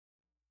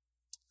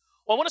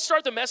Well, I want to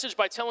start the message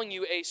by telling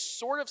you a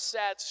sort of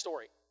sad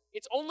story.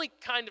 It's only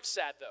kind of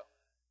sad, though.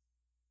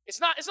 It's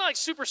not like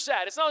super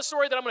sad. It's not a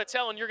story that I'm going to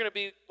tell and you're going to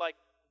be like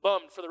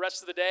bummed for the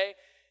rest of the day.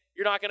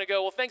 You're not going to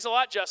go, well, thanks a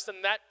lot, Justin.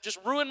 That just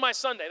ruined my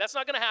Sunday. That's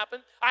not going to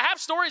happen. I have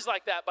stories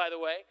like that, by the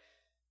way.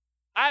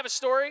 I have a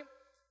story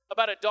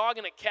about a dog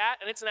and a cat,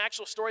 and it's an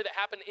actual story that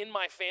happened in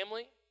my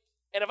family.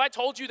 And if I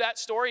told you that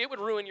story, it would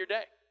ruin your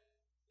day.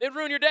 It would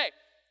ruin your day.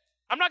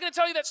 I'm not going to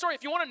tell you that story.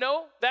 If you want to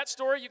know that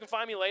story, you can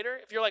find me later.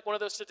 If you're like one of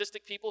those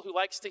sadistic people who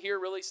likes to hear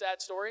really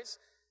sad stories,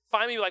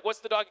 find me like, what's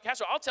the dog and cat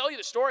story? I'll tell you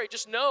the story.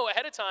 Just know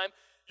ahead of time,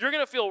 you're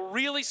going to feel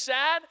really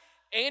sad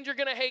and you're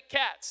going to hate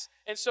cats.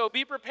 And so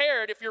be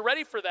prepared. If you're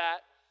ready for that,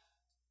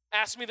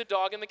 ask me the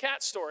dog and the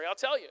cat story. I'll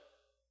tell you.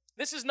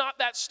 This is not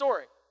that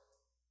story.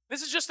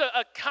 This is just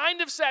a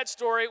kind of sad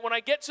story. When I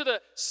get to the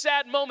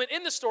sad moment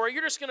in the story,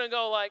 you're just going to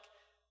go like,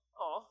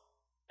 oh,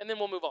 and then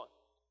we'll move on.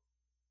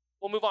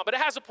 We'll move on. But it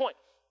has a point.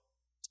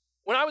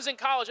 When I was in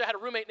college, I had a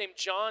roommate named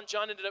John.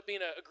 John ended up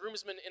being a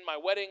groomsman in my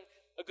wedding,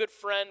 a good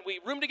friend.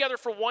 We roomed together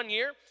for 1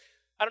 year.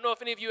 I don't know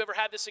if any of you ever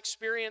had this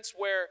experience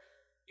where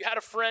you had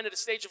a friend at a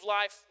stage of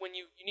life when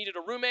you needed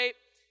a roommate.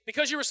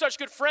 Because you were such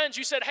good friends,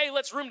 you said, hey,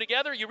 let's room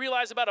together. You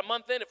realize about a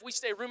month in, if we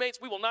stay roommates,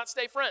 we will not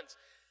stay friends.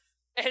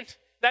 And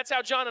that's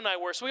how John and I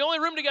were. So we only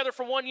roomed together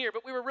for 1 year,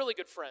 but we were really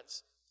good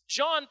friends.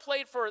 John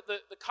played for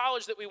the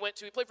college that we went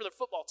to. He played for the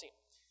football team.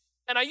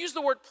 And I use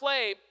the word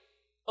play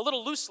a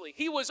little loosely.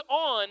 He was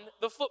on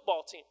the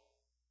football team,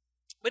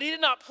 but he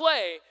did not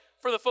play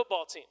for the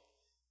football team.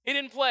 He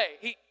didn't play.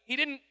 He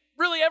didn't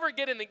really ever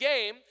get in the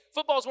game.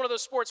 Football is one of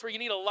those sports where you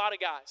need a lot of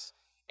guys.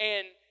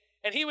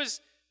 And he was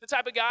the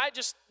type of guy,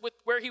 just with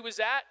where he was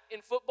at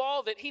in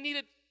football, that he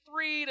needed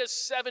 3 to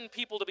 7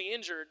 people to be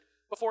injured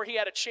before he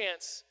had a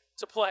chance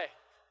to play.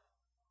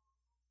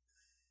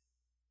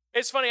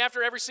 It's funny,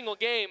 after every single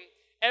game,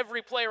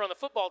 every player on the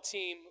football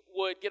team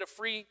would get a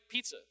free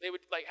pizza. They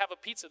would have a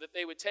pizza that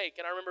they would take.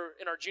 And I remember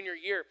in our junior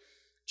year,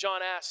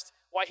 John asked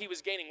why he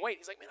was gaining weight.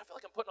 He's like, man, I feel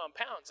like I'm putting on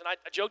pounds. And I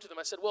joked with him.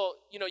 I said, well,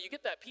 you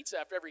get that pizza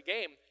after every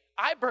game.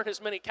 I burn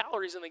as many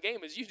calories in the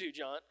game as you do,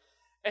 John.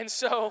 And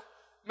so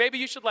maybe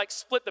you should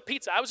split the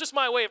pizza. I was just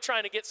my way of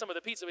trying to get some of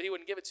the pizza, but he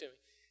wouldn't give it to me.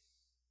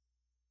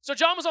 So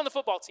John was on the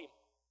football team.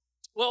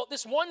 Well,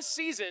 this one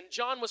season,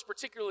 John was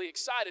particularly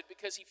excited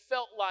because he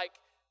felt like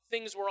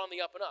things were on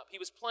the up and up. He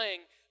was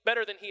playing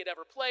better than he had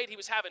ever played. He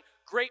was having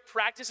great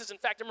practices. In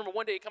fact, I remember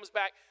one day he comes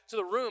back to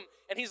the room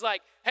and he's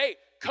like, hey,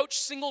 coach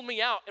singled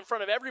me out in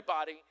front of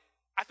everybody.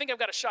 I think I've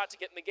got a shot to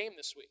get in the game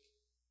this week.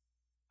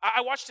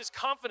 I watched his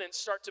confidence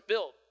start to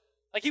build.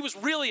 He was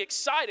really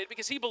excited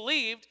because he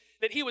believed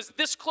that he was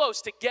this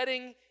close to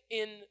getting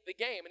in the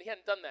game, and he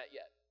hadn't done that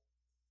yet.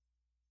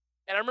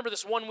 And I remember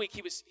this one week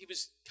he was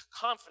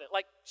confident,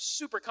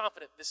 super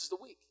confident. This is the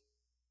week.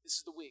 This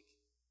is the week.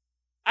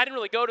 I didn't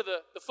really go to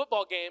the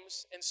football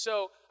games, and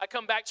so I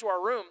come back to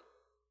our room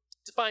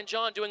to find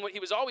John doing what he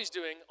was always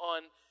doing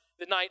on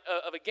the night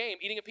of a game,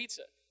 eating a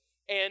pizza.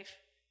 And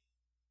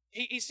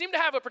he seemed to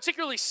have a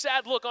particularly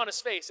sad look on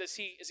his face as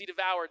he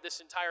devoured this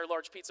entire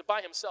large pizza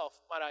by himself,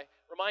 might I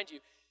remind you.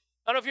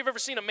 I don't know if you've ever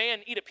seen a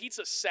man eat a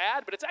pizza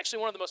sad, but it's actually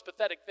one of the most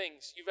pathetic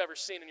things you've ever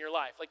seen in your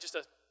life. Just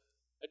a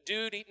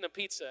dude eating a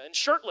pizza, and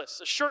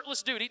a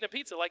shirtless dude eating a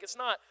pizza. It's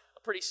not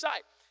a pretty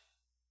sight.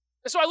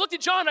 And so I looked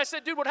at John and I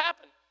said, dude, what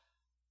happened?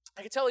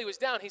 I could tell he was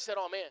down. He said,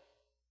 oh man,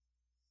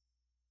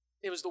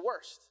 it was the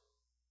worst.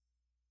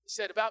 He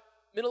said, about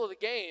middle of the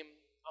game,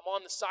 I'm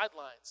on the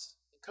sidelines,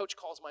 and coach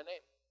calls my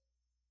name.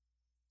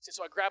 He said,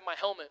 so I grab my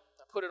helmet,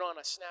 I put it on,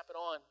 I snap it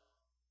on,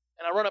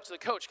 and I run up to the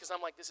coach because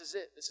I'm like, this is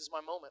it. This is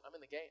my moment. I'm in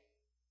the game.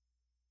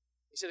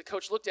 He said, the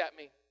coach looked at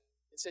me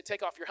and said,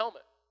 take off your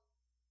helmet.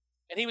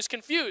 And he was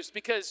confused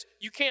because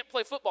you can't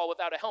play football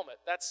without a helmet.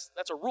 That's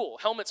a rule.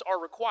 Helmets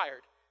are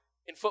required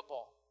in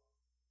football.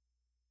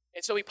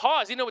 And so he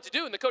paused. He didn't know what to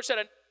do. And the coach said,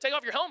 take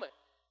off your helmet.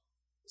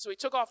 So he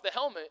took off the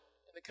helmet,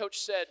 and the coach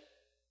said,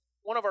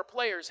 one of our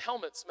players'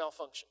 helmets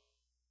malfunctioned.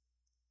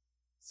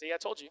 See, I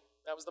told you.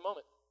 That was the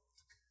moment.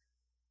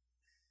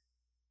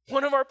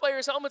 One of our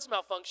players' helmets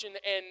malfunctioned,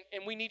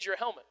 and we need your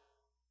helmet.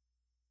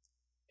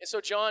 And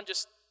so John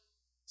just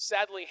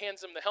sadly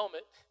hands him the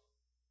helmet.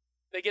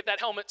 They get that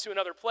helmet to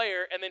another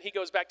player, and then he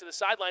goes back to the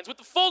sidelines with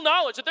the full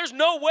knowledge that there's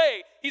no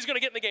way he's going to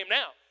get in the game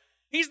now.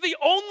 He's the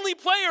only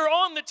player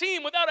on the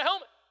team without a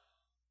helmet.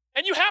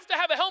 And you have to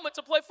have a helmet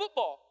to play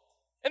football.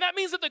 And that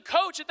means that the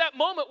coach at that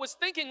moment was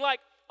thinking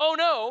oh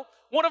no,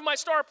 one of my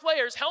star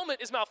players'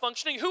 helmet is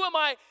malfunctioning. Who am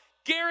I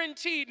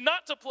guaranteed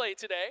not to play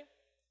today?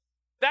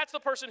 That's the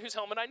person whose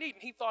helmet I need.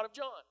 And he thought of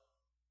John.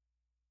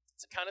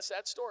 It's a kind of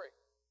sad story.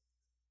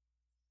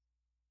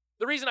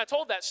 The reason I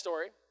told that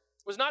story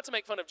was not to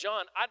make fun of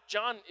John.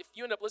 John, if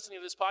you end up listening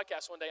to this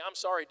podcast one day, I'm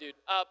sorry, dude.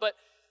 But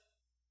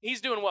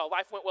he's doing well.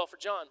 Life went well for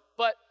John.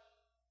 But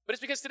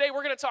it's because today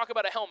we're going to talk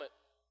about a helmet.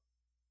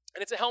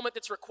 And it's a helmet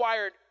that's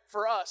required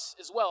for us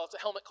as well. It's a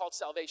helmet called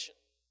salvation.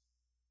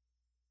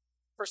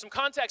 For some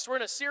context, we're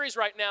in a series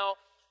right now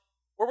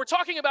where we're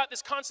talking about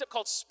this concept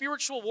called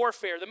spiritual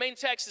warfare. The main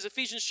text is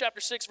Ephesians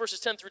chapter 6, verses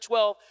 10 through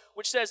 12,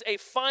 which says a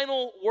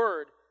final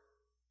word.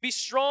 Be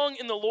strong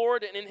in the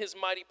Lord and in his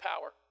mighty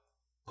power.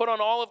 Put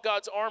on all of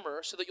God's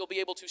armor so that you'll be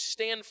able to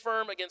stand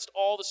firm against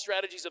all the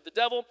strategies of the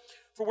devil.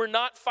 For we're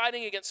not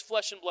fighting against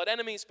flesh and blood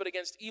enemies, but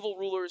against evil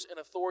rulers and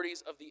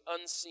authorities of the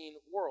unseen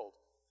world,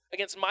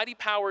 against mighty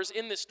powers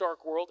in this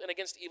dark world, and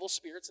against evil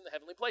spirits in the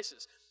heavenly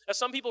places. Now,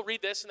 some people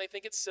read this and they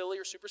think it's silly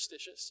or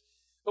superstitious,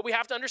 but we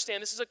have to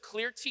understand this is a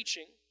clear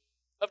teaching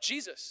of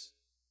Jesus,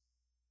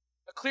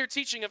 a clear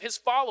teaching of his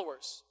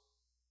followers,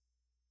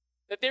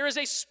 that there is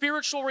a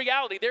spiritual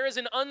reality, there is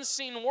an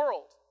unseen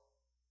world.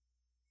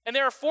 And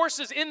there are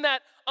forces in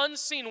that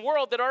unseen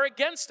world that are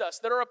against us,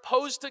 that are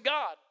opposed to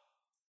God.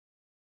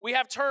 We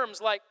have terms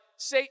like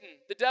Satan,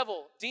 the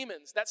devil,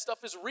 demons. That stuff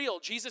is real.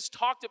 Jesus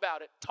talked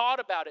about it,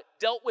 taught about it,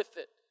 dealt with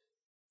it.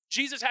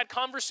 Jesus had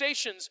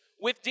conversations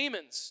with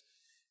demons.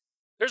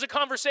 There's a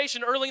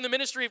conversation early in the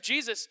ministry of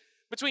Jesus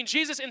between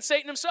Jesus and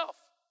Satan himself.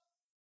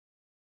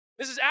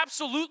 This is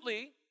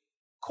absolutely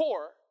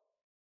core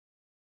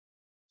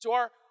to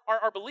our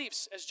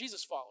beliefs as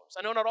Jesus followers.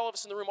 I know not all of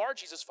us in the room are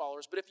Jesus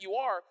followers, but if you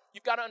are,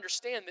 you've got to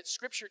understand that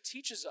Scripture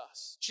teaches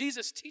us,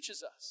 Jesus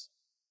teaches us,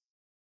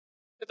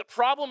 that the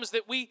problems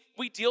that we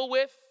deal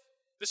with,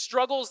 the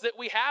struggles that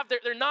we have,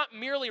 they're not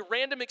merely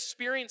random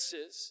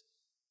experiences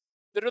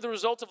that are the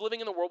result of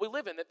living in the world we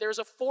live in, that there's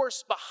a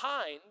force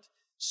behind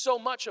so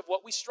much of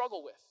what we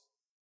struggle with.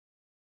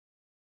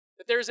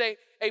 That there's a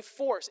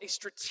force, a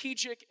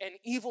strategic and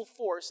evil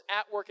force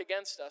at work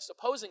against us,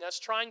 opposing us,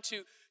 trying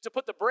to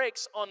put the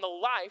brakes on the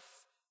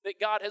life that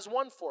God has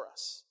won for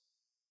us.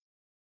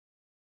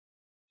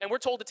 And we're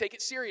told to take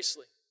it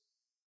seriously.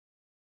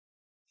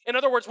 In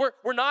other words,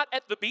 we're not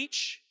at the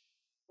beach,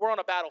 we're on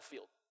a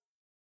battlefield.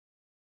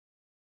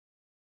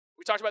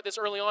 We talked about this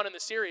early on in the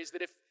series,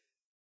 that if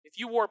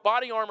you wore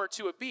body armor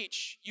to a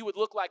beach, you would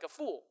look like a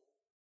fool.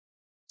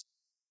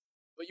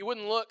 But you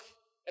wouldn't look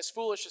as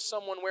foolish as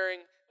someone wearing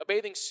a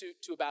bathing suit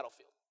to a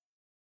battlefield.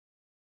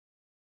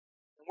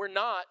 And we're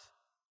not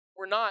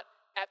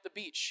at the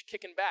beach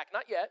kicking back.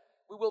 Not yet.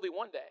 We will be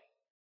one day.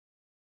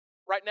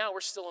 Right now,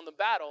 we're still in the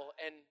battle,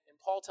 and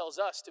Paul tells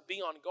us to be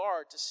on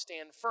guard, to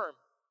stand firm.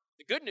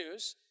 The good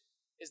news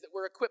is that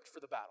we're equipped for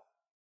the battle.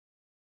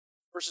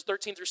 Verses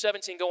 13 through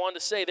 17 go on to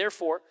say,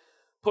 therefore,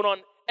 put on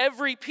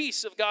every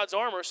piece of God's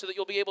armor so that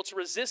you'll be able to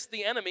resist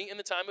the enemy in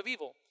the time of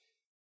evil.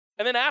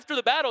 And then after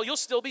the battle, you'll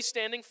still be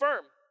standing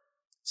firm.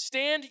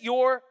 Stand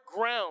your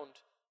ground,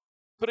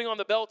 putting on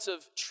the belt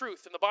of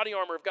truth and the body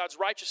armor of God's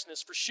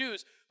righteousness. For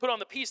shoes, put on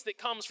the peace that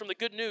comes from the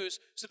good news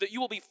so that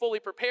you will be fully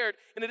prepared.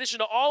 In addition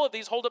to all of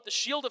these, hold up the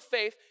shield of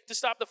faith to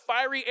stop the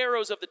fiery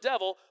arrows of the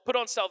devil. Put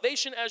on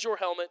salvation as your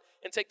helmet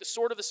and take the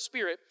sword of the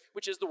Spirit,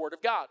 which is the word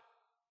of God.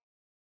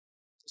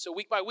 So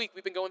week by week,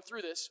 we've been going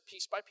through this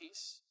piece by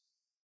piece.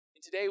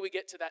 And today we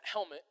get to that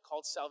helmet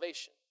called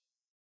salvation.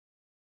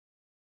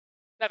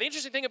 Now, the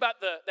interesting thing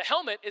about the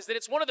helmet is that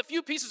it's one of the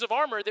few pieces of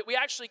armor that we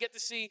actually get to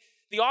see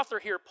the author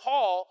here,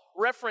 Paul,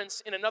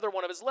 reference in another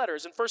one of his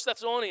letters. In 1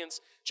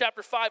 Thessalonians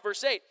chapter 5,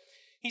 verse 8,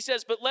 he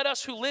says, but let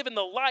us who live in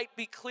the light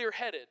be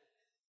clear-headed,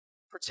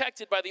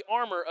 protected by the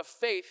armor of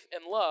faith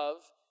and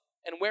love,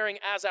 and wearing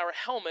as our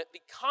helmet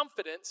the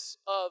confidence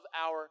of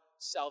our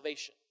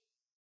salvation.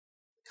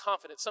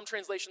 Confidence. Some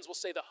translations will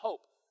say the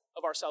hope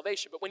of our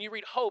salvation. But when you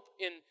read hope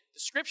in the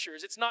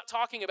scriptures, it's not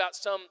talking about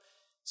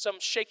some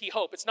shaky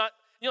hope. It's not,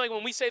 like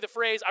when we say the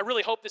phrase, I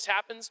really hope this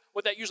happens,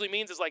 what that usually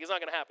means is like, it's not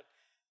going to happen.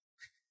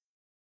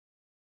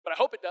 But I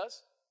hope it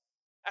does.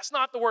 That's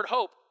not the word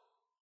hope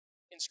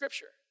in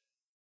Scripture.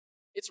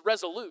 It's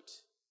resolute.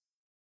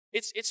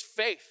 It's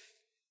faith.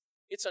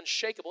 It's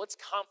unshakable. It's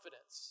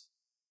confidence.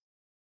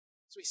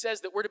 So he says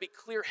that we're to be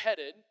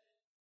clear-headed.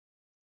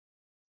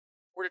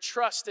 We're to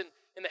trust in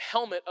the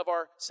helmet of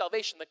our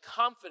salvation, the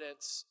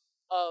confidence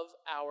of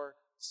our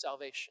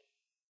salvation.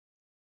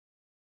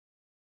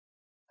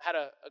 I had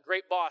a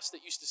great boss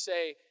that used to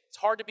say, it's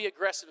hard to be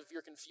aggressive if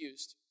you're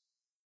confused.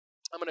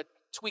 I'm going to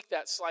tweak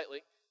that slightly.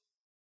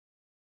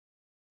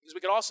 Because we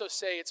could also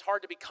say it's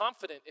hard to be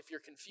confident if you're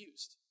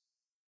confused.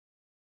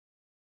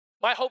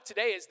 My hope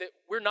today is that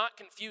we're not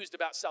confused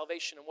about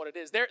salvation and what it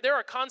is. There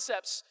are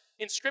concepts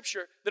in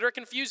Scripture that are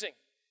confusing.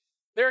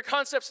 There are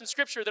concepts in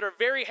Scripture that are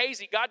very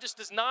hazy. God just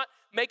does not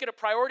make it a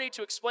priority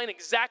to explain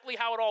exactly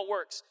how it all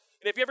works.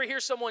 And if you ever hear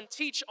someone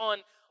teach on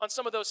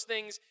some of those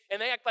things and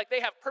they act like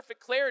they have perfect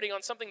clarity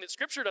on something that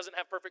Scripture doesn't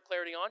have perfect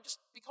clarity on, just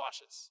be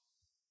cautious.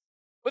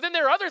 But then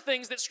there are other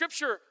things that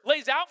Scripture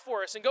lays out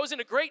for us and goes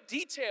into great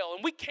detail,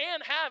 and we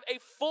can have a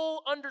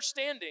full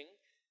understanding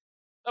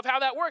of how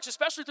that works,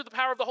 especially through the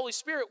power of the Holy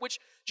Spirit, which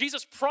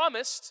Jesus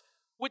promised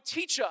would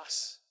teach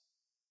us.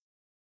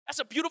 That's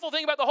a beautiful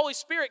thing about the Holy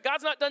Spirit.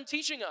 God's not done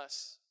teaching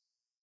us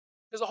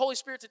because the Holy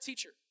Spirit's a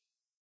teacher.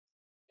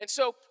 And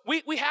so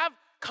we have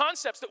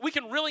concepts that we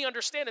can really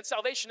understand, and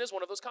salvation is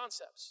one of those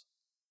concepts.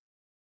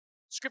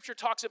 Scripture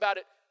talks about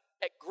it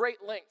at great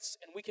lengths,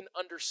 and we can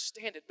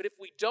understand it. But if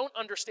we don't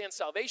understand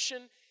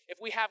salvation, if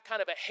we have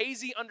kind of a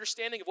hazy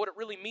understanding of what it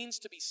really means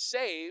to be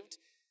saved,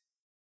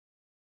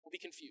 we'll be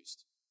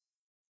confused.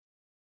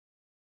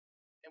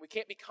 And we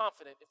can't be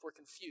confident if we're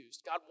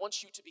confused. God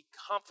wants you to be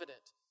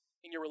confident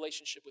in your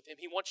relationship with him.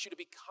 He wants you to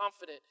be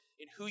confident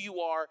in who you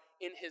are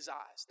in his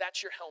eyes.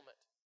 That's your helmet.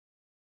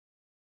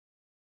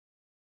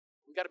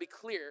 We've got to be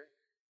clear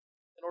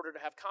in order to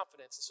have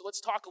confidence. So let's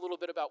talk a little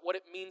bit about what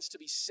it means to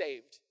be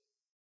saved.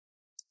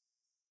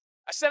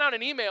 I sent out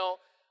an email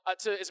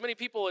to as many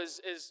people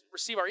as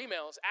receive our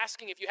emails,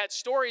 asking if you had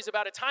stories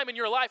about a time in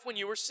your life when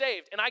you were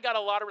saved, and I got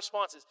a lot of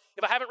responses.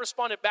 If I haven't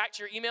responded back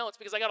to your email, it's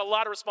because I got a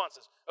lot of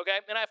responses, okay?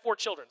 And I have 4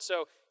 children,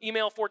 so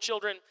email 4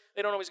 children,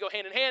 they don't always go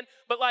hand in hand,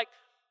 but like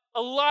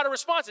a lot of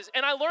responses.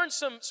 And I learned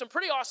some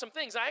pretty awesome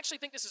things. I actually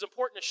think this is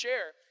important to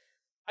share.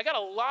 I got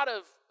a lot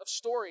of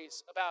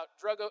stories about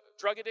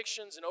drug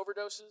addictions and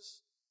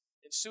overdoses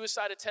and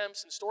suicide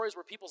attempts and stories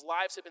where people's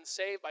lives have been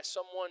saved by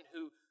someone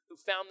who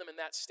found them in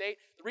that state.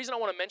 The reason I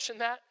want to mention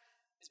that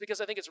is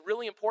because I think it's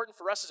really important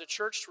for us as a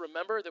church to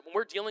remember that when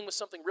we're dealing with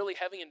something really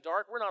heavy and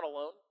dark, we're not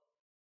alone.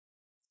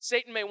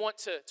 Satan may want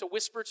to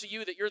whisper to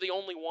you that you're the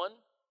only one,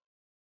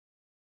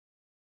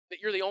 that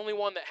you're the only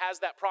one that has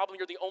that problem,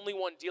 you're the only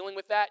one dealing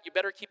with that. You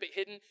better keep it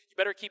hidden, you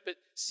better keep it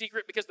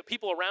secret because the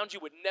people around you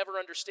would never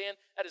understand.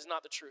 That is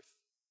not the truth.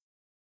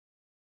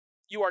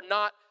 You are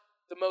not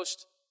the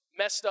most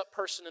messed up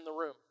person in the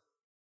room.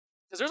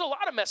 Because there's a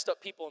lot of messed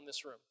up people in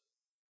this room.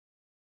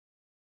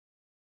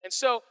 And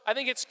so I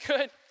think it's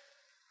good.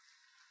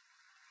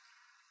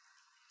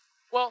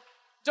 Well,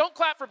 don't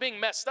clap for being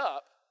messed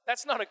up.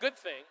 That's not a good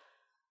thing,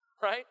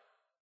 right?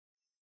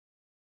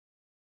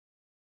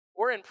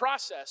 We're in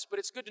process, but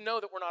it's good to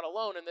know that we're not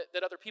alone and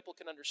that other people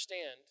can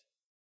understand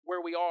where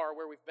we are,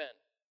 where we've been.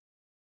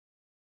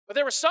 But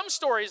there were some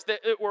stories that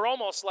were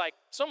almost like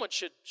someone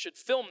should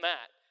film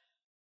that.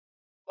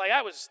 Like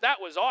that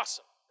was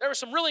awesome. There were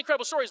some really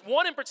incredible stories.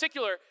 One in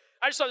particular,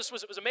 I just thought this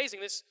was amazing.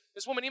 This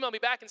woman emailed me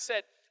back and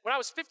said, when I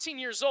was 15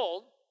 years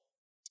old,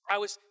 I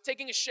was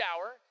taking a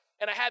shower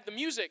and I had the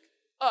music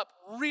up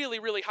really,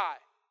 really high.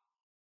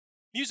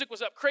 Music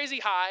was up crazy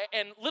high,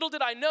 and little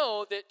did I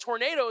know that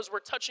tornadoes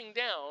were touching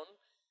down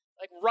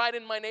like right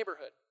in my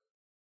neighborhood.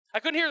 I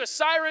couldn't hear the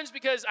sirens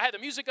because I had the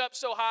music up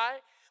so high.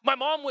 My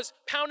mom was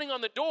pounding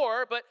on the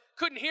door, but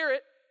couldn't hear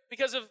it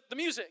because of the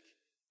music.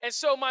 And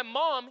so my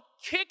mom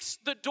kicks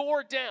the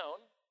door down,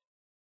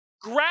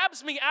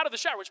 grabs me out of the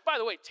shower, which, by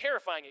the way,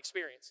 terrifying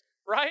experience,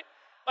 right?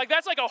 Like,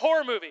 that's like a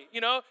horror movie, you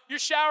know? You're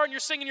showering,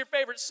 you're singing your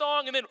favorite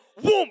song, and then,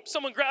 whoom,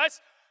 someone grabs.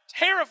 That's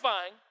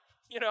terrifying,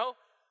 you know?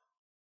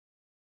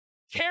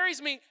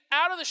 Carries me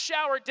out of the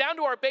shower down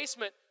to our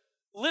basement,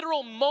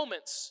 literal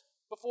moments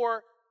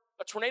before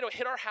a tornado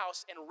hit our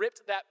house and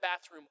ripped that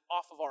bathroom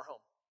off of our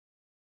home.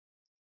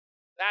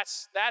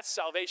 That's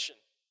salvation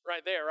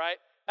right there, right?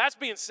 That's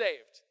being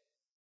saved.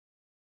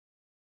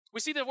 We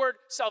see the word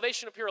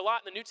salvation appear a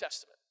lot in the New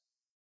Testament.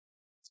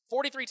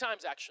 43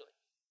 times, actually.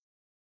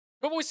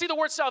 But when we see the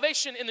word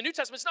salvation in the New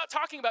Testament, it's not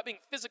talking about being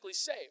physically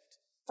saved.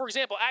 For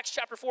example, Acts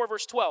chapter 4,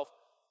 verse 12.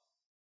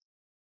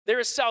 There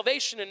is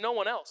salvation in no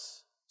one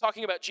else.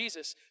 Talking about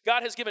Jesus.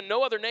 God has given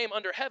no other name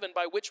under heaven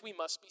by which we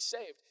must be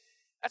saved.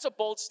 That's a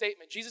bold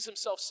statement. Jesus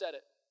himself said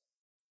it.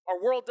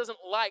 Our world doesn't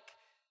like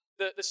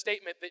the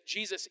statement that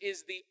Jesus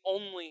is the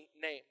only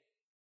name.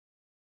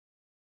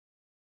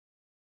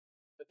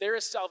 But there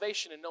is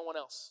salvation in no one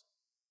else.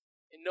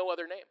 In no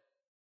other name.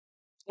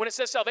 When it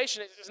says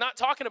salvation, it's not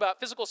talking about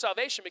physical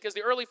salvation because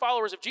the early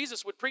followers of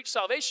Jesus would preach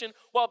salvation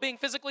while being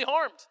physically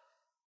harmed,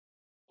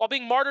 while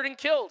being martyred and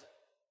killed.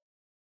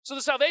 So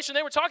the salvation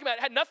they were talking about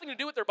had nothing to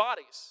do with their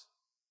bodies.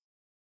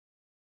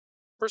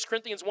 1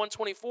 Corinthians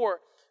 1:24,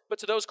 but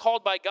to those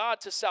called by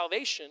God to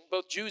salvation,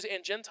 both Jews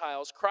and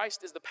Gentiles,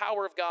 Christ is the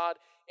power of God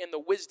and the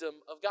wisdom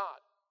of God.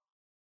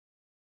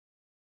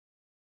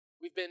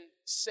 We've been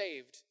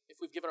saved if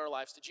we've given our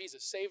lives to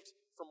Jesus. Saved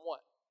from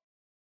what?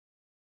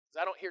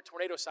 Because I don't hear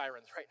tornado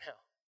sirens right now.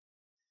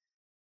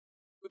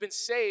 We've been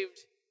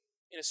saved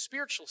in a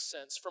spiritual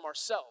sense from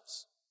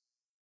ourselves.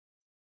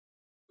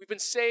 We've been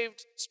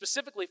saved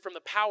specifically from the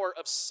power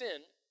of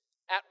sin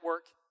at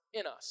work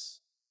in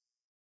us.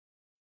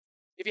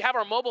 If you have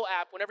our mobile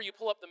app, whenever you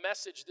pull up the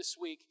message this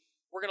week,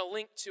 we're going to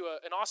link to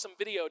an awesome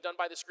video done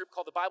by this group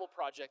called the Bible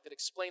Project that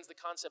explains the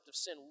concept of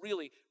sin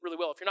really, really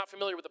well. If you're not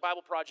familiar with the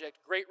Bible Project,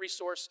 great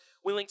resource.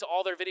 We link to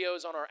all their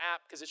videos on our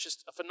app because it's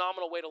just a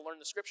phenomenal way to learn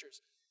the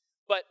scriptures.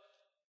 But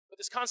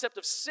this concept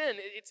of sin,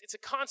 it's a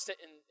constant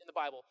in the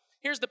Bible.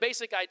 Here's the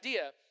basic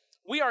idea.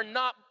 We are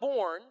not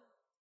born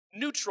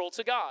neutral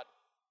to God.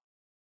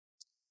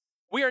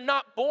 We are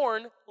not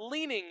born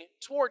leaning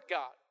toward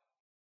God.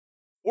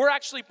 We're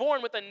actually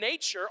born with a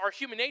nature, our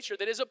human nature,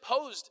 that is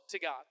opposed to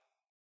God.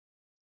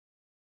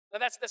 Now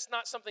that's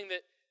not something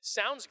that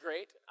sounds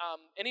great.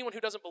 Anyone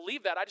who doesn't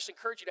believe that, I just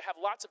encourage you to have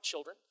lots of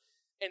children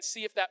and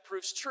see if that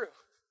proves true.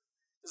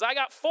 Because I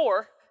got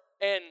 4,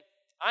 and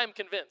I'm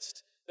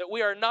convinced that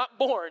we're not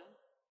born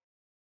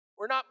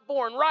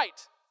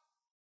right.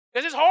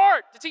 Because it's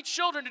hard to teach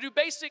children to do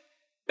basic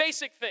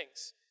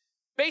things.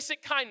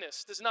 Basic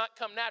kindness does not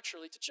come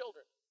naturally to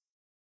children.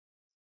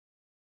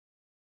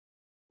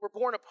 We're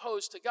born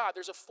opposed to God.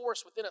 There's a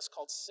force within us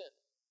called sin.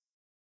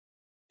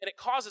 And it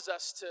causes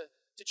us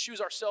to to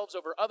choose ourselves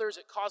over others.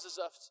 It causes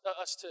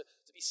us to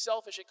be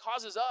selfish. It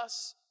causes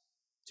us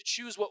to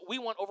choose what we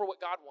want over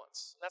what God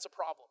wants. And that's a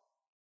problem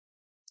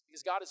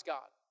because God is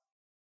God.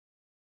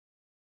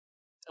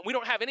 And we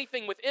don't have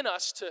anything within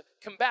us to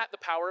combat the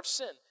power of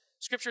sin.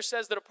 Scripture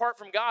says that apart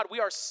from God,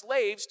 we are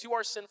slaves to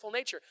our sinful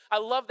nature. I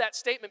love that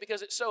statement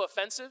because it's so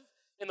offensive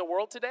in the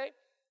world today.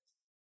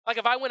 Like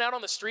if I went out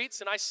on the streets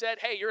and I said,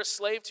 hey, you're a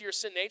slave to your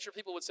sin nature,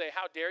 people would say,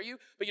 how dare you?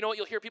 But you know what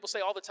you'll hear people say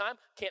all the time?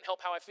 Can't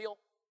help how I feel.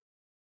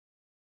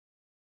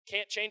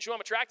 Can't change who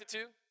I'm attracted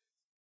to.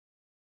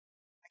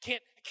 I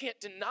can't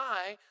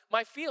deny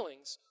my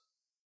feelings.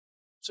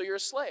 So you're a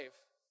slave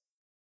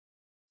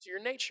to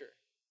your nature.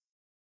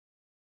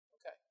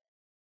 Okay.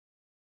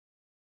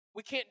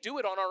 We can't do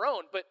it on our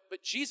own, but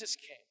Jesus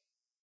came.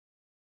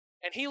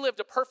 And he lived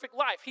a perfect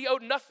life. He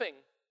owed nothing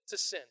to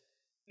sin.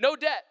 No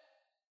debt.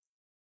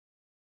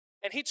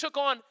 And he took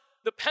on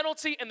the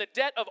penalty and the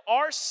debt of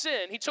our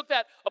sin. He took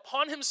that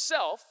upon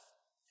himself,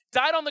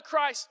 died on the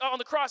cross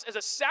as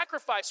a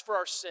sacrifice for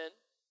our sin,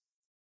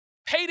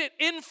 paid it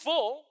in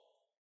full,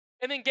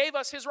 and then gave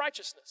us his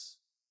righteousness.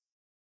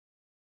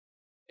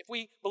 If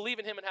we believe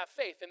in him and have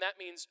faith, then that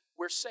means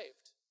we're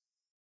saved.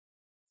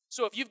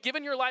 So if you've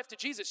given your life to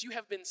Jesus, you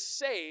have been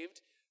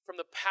saved from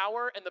the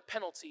power and the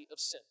penalty of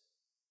sin.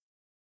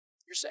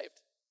 You're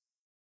saved.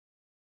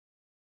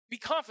 Be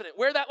confident.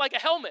 Wear that like a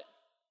helmet.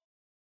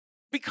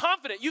 Be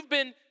confident. You've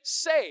been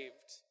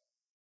saved.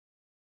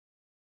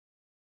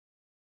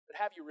 But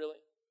have you really?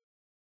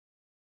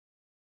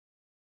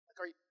 Like,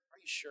 are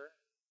you sure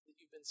that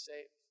you've been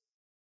saved?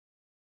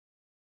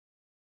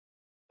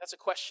 That's a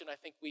question I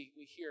think we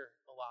hear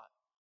a lot.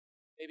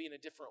 Maybe in a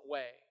different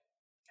way.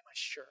 Am I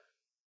sure?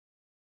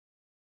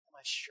 Am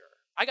I sure?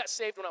 I got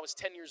saved when I was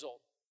 10 years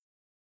old.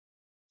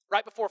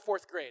 Right before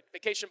 4th grade.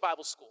 Vacation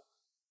Bible School.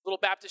 Little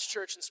Baptist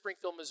church in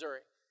Springfield,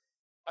 Missouri.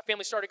 My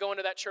family started going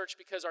to that church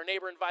because our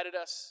neighbor invited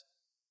us.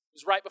 It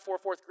was right before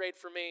 4th grade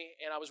for me,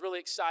 and I was really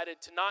excited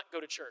to not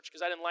go to church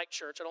because I didn't like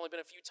church. I'd only been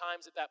a few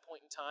times at that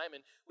point in time,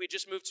 and we had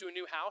just moved to a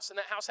new house, and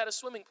that house had a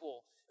swimming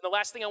pool. And the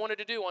last thing I wanted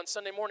to do on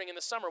Sunday morning in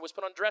the summer was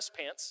put on dress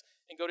pants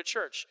and go to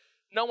church.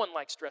 No one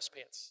likes dress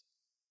pants.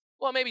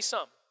 Well, maybe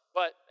some,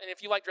 and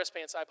if you like dress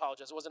pants, I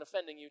apologize. I wasn't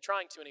offending you,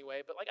 trying to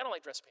anyway, but I don't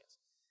like dress pants.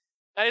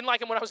 I didn't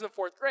like them when I was in the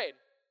 4th grade.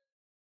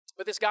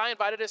 But this guy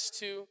invited us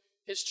to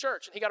his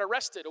church, and he got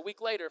arrested a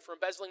week later for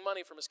embezzling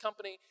money from his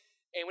company,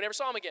 and we never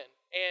saw him again.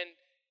 And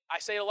I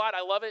say it a lot,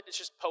 I love it, it's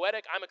just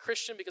poetic. I'm a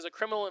Christian because a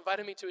criminal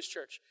invited me to his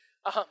church.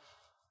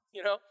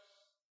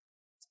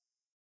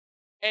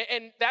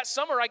 And that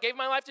summer, I gave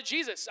my life to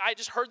Jesus. I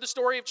just heard the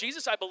story of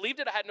Jesus. I believed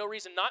it. I had no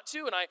reason not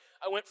to, and I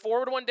went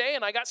forward one day,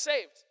 and I got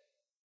saved.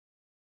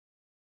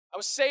 I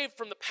was saved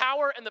from the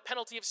power and the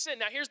penalty of sin.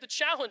 Now, here's the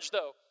challenge,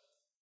 though.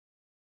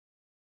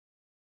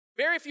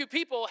 Very few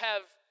people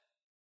have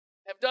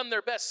done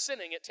their best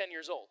sinning at 10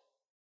 years old.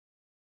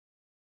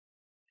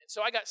 And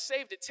so I got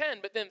saved at 10,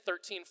 but then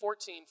 13,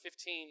 14,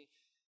 15,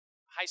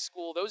 high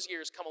school, those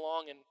years come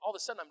along, and all of a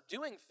sudden I'm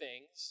doing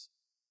things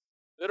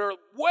that are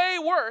way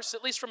worse,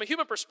 at least from a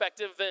human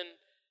perspective, than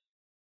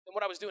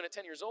what I was doing at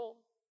 10 years old.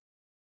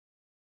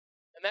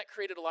 And that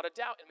created a lot of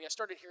doubt in me. I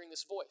started hearing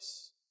this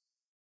voice.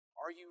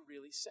 Are you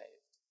really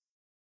saved?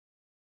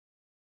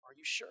 Are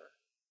you sure?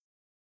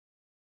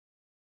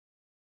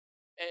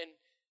 And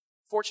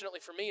fortunately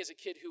for me, as a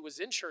kid who was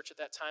in church at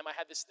that time, I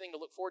had this thing to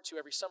look forward to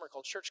every summer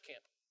called church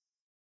camp.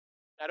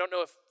 I don't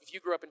know if you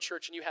grew up in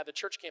church and you had the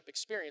church camp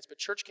experience, but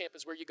church camp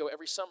is where you go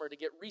every summer to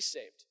get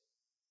resaved.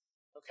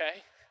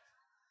 Okay?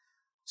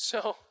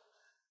 So,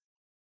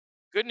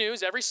 good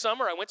news, every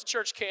summer I went to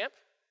church camp,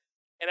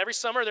 and every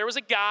summer there was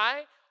a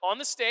guy on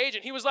the stage,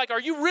 and he was like, are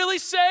you really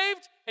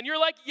saved? And you're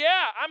like,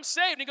 yeah, I'm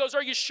saved. And he goes,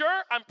 are you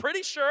sure? I'm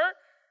pretty sure.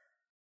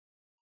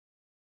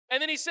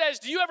 And then he says,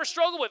 do you ever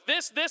struggle with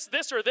this,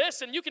 or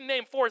this? And you can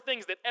name 4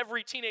 things that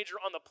every teenager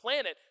on the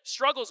planet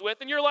struggles with.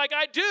 And you're like,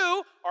 I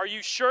do. Are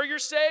you sure you're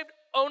saved?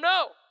 Oh,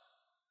 no.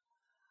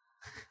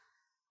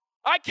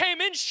 I came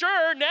in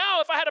sure.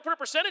 Now, if I had to put a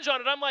percentage on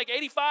it, I'm like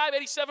 85,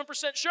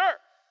 87% sure.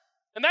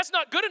 And that's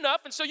not good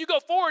enough. And so you go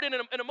forward in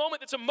a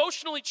moment that's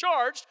emotionally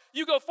charged.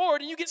 You go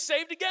forward and you get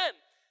saved again.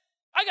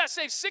 I got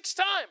saved 6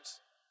 times.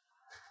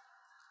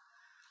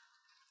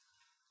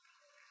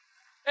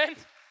 And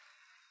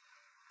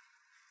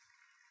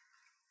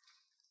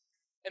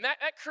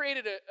that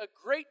created a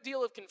great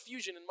deal of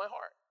confusion in my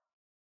heart.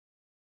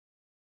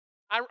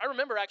 I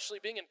remember actually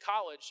being in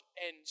college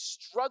and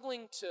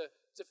struggling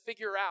to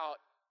figure out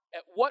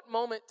at what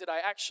moment did I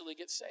actually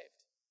get saved.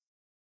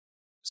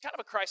 It was kind of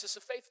a crisis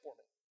of faith for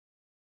me.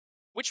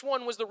 Which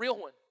one was the real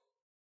one?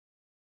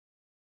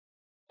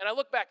 And I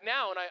look back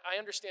now and I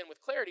understand with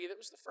clarity that it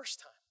was the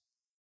first time.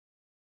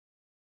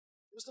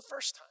 It was the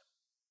first time.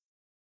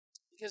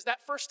 Because that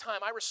first time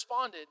I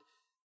responded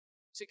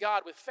to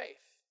God with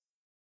faith.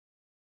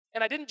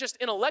 And I didn't just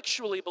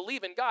intellectually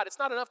believe in God. It's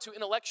not enough to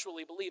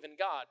intellectually believe in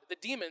God. The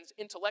demons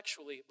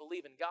intellectually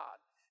believe in God.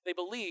 They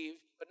believe,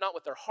 but not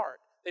with their heart.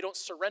 They don't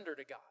surrender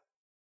to God.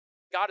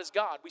 God is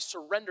God. We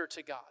surrender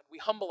to God. We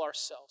humble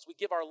ourselves. We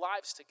give our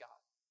lives to God.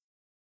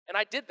 And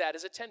I did that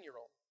as a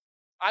 10-year-old.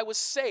 I was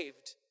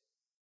saved.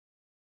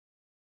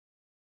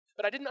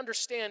 But I didn't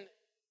understand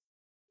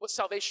what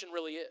salvation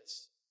really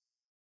is.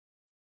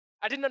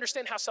 I didn't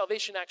understand how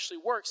salvation actually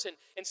works.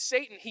 And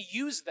Satan, he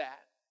used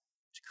that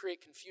to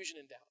create confusion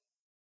and doubt.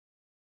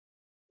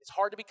 It's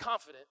hard to be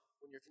confident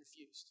when you're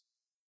confused.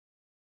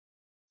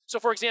 So,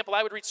 for example,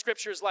 I would read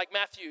scriptures like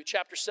Matthew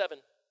chapter 7.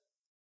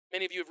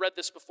 Many of you have read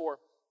this before.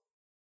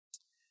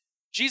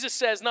 Jesus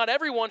says, "Not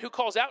everyone who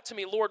calls out to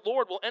me, 'Lord,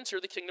 Lord,' will enter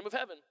the kingdom of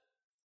heaven.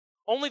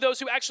 Only those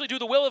who actually do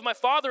the will of my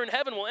Father in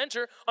heaven will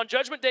enter. On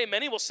judgment day,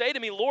 many will say to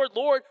me, 'Lord,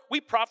 Lord, we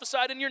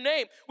prophesied in your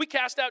name. We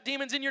cast out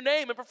demons in your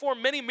name and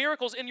performed many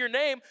miracles in your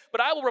name.'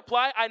 But I will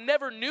reply, 'I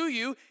never knew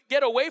you.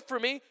 Get away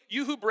from me,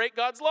 you who break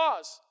God's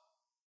laws.'"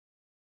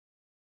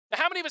 Now,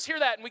 how many of us hear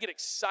that and we get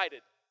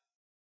excited?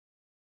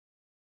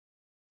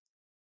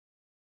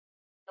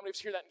 How many of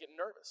us hear that and get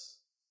nervous?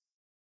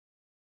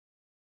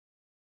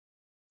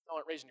 Y'all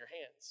aren't raising your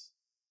hands,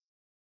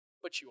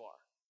 but you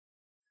are.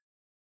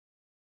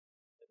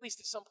 At least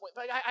at some point.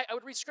 But I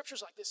would read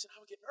scriptures like this and I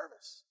would get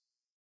nervous.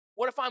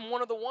 What if I'm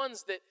one of the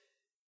ones that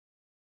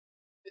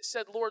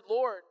said, "Lord,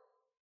 Lord,"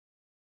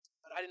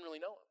 but I didn't really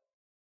know him?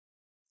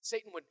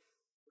 Satan would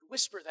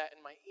whisper that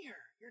in my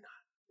ear. You're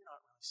not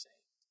really saved.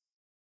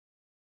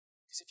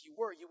 Because if you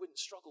were, you wouldn't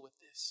struggle with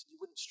this. You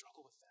wouldn't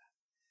struggle with that.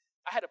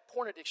 I had a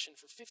porn addiction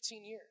for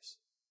 15 years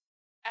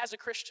as a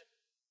Christian.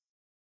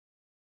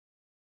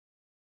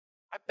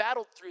 I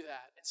battled through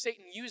that, and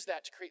Satan used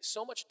that to create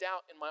so much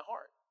doubt in my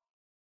heart.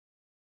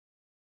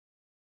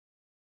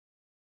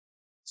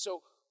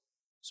 So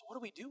what do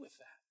we do with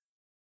that?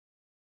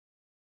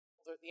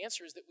 Well, the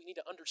answer is that we need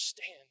to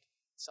understand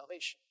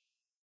salvation.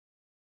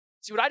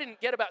 See, what I didn't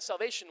get about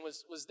salvation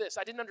was this.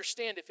 I didn't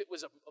understand if it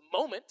was a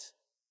moment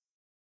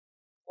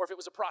or if it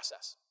was a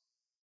process.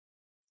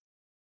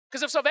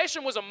 Because if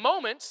salvation was a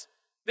moment,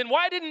 then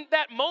why didn't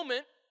that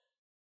moment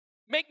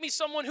make me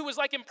someone who was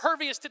like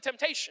impervious to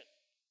temptation?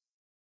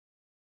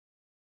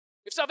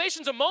 If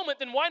salvation's a moment,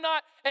 then why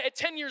not at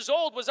 10 years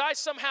old was I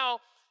somehow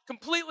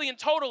completely and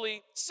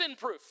totally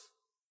sin-proof?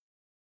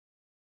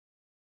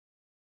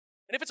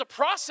 And if it's a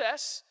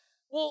process,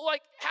 well,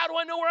 like, how do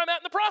I know where I'm at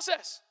in the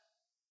process?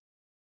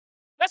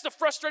 That's the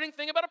frustrating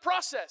thing about a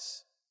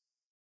process.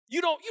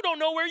 You don't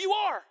know where you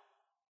are.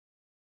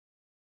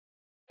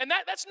 And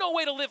that's no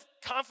way to live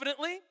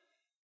confidently.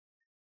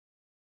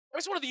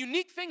 It's one of the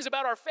unique things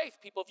about our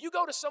faith, people. If you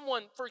go to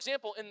someone, for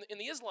example, in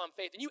the Islam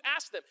faith, and you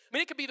ask them,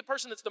 it could be the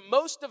person that's the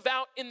most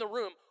devout in the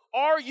room,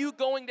 "Are you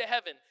going to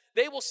heaven?"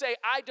 They will say,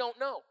 "I don't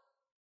know."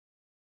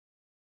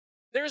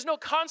 There is no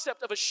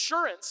concept of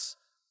assurance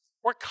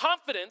or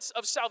confidence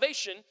of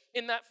salvation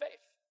in that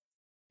faith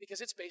because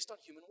it's based on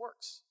human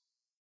works.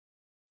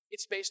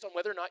 It's based on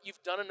whether or not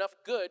you've done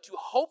enough good to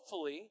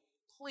hopefully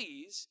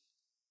please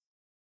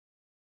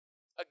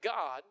a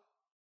God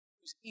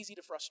who's easy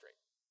to frustrate.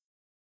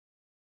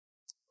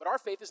 But our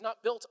faith is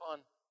not built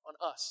on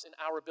us and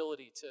our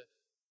ability to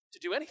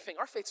do anything.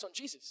 Our faith's on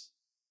Jesus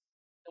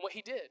and what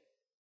he did.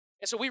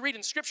 And so we read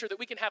in Scripture that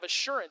we can have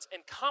assurance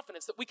and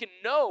confidence that we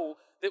can know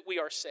that we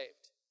are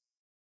saved.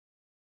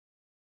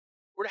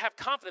 We're to have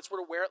confidence. We're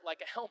to wear it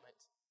like a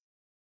helmet.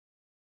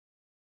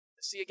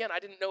 See, again, I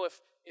didn't know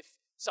if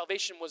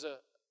salvation was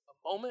a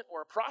moment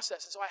or a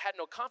process, and so I had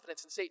no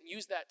confidence, and Satan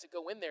used that to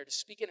go in there to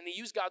speak in, and he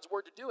used God's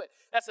word to do it.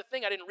 That's the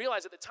thing I didn't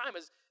realize at the time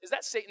is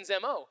that's Satan's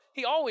MO.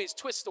 He always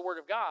twists the word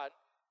of God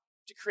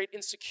to create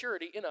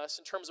insecurity in us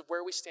in terms of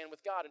where we stand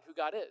with God and who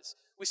God is.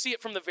 We see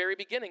it from the very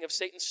beginning of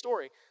Satan's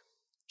story.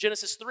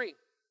 Genesis 3.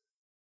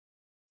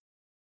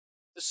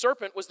 The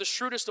serpent was the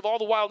shrewdest of all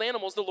the wild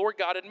animals the Lord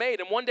God had made.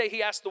 And one day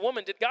he asked the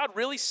woman, "Did God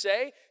really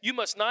say you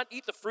must not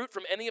eat the fruit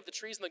from any of the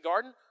trees in the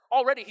garden?"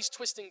 Already he's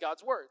twisting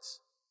God's words,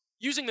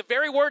 using the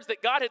very words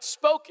that God had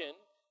spoken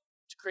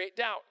to create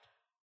doubt.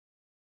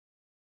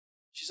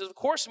 She says, "Of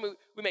course we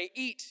may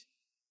eat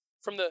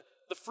from the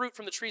fruit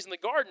from the trees in the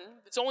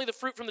garden. It's only the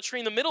fruit from the tree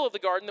in the middle of the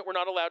garden that we're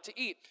not allowed to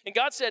eat." And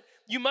God said,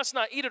 "You must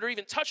not eat it or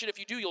even touch it. If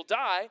you do, you'll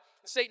die."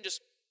 And Satan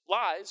just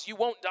lies. You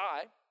won't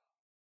die.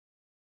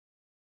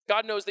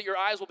 God knows that your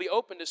eyes will be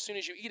opened as soon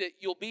as you eat it.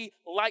 You'll be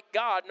like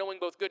God, knowing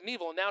both good and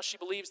evil. And now she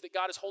believes that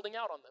God is holding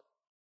out on them.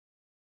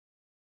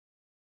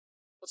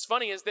 What's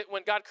funny is that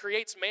when God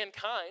creates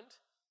mankind,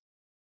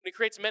 when he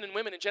creates men and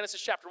women in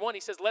Genesis chapter 1,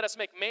 he says, "Let us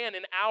make man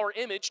in our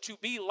image to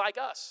be like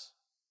us."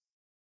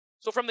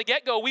 So from the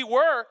get-go, we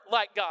were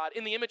like God,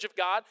 in the image of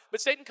God.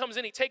 But Satan comes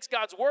in, he takes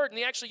God's word, and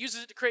he actually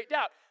uses it to create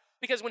doubt.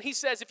 Because when he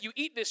says, if you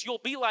eat this, you'll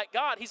be like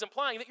God, he's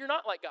implying that you're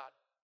not like God.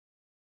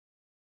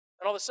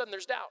 And all of a sudden,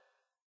 there's doubt.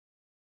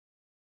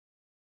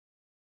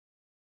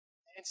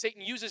 And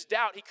Satan uses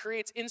doubt. He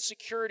creates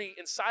insecurity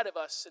inside of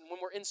us. And when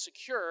we're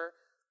insecure,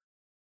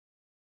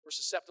 we're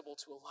susceptible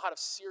to a lot of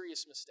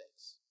serious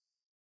mistakes.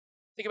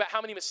 Think about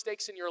how many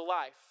mistakes in your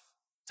life,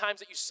 times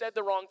that you said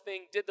the wrong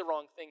thing, did the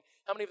wrong thing.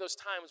 How many of those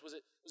times was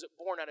it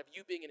born out of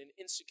you being in an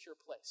insecure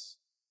place?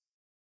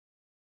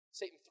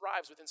 Satan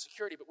thrives with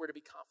insecurity, but we're to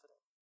be confident.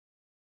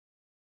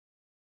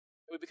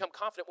 And we become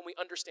confident when we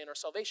understand our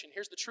salvation.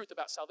 Here's the truth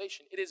about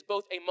salvation. It is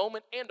both a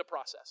moment and a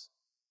process.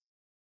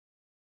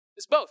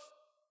 It's both.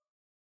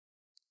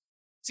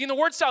 See, in the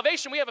word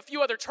salvation, we have a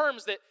few other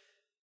terms that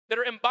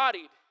are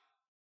embodied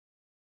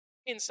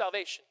in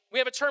salvation. We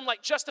have a term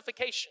like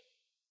justification.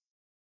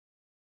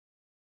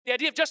 The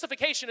idea of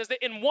justification is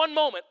that in one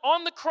moment,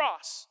 on the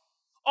cross,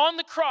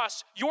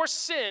 your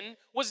sin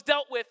was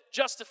dealt with,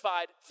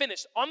 justified,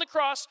 finished. On the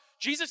cross,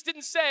 Jesus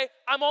didn't say,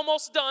 I'm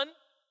almost done.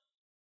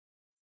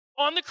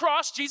 On the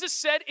cross, Jesus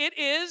said,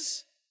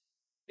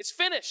 it's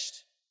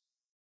finished.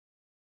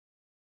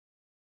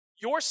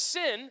 Your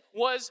sin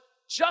was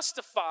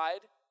justified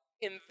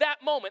in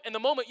that moment. And the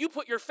moment you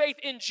put your faith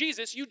in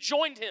Jesus, you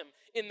joined him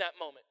in that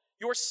moment.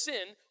 Your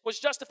sin was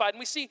justified. And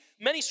we see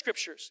many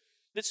scriptures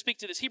that speak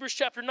to this. Hebrews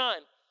chapter 9,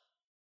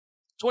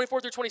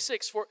 24 through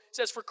 26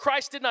 says, for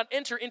Christ did not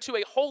enter into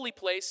a holy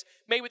place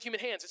made with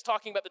human hands. It's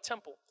talking about the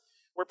temple,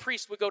 where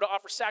priests would go to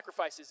offer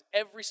sacrifices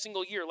every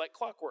single year like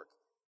clockwork.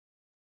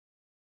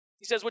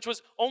 He says, which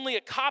was only a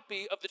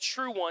copy of the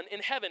true one in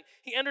heaven.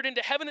 He entered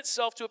into heaven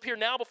itself to appear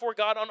now before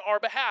God on our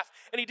behalf.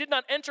 And he did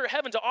not enter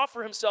heaven to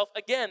offer himself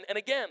again and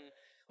again,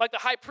 like the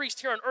high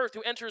priest here on earth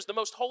who enters the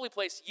most holy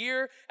place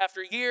year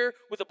after year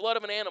with the blood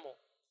of an animal.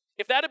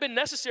 If that had been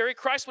necessary,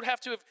 Christ would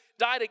have to have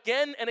died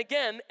again and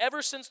again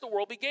ever since the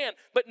world began.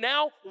 But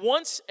now,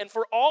 once and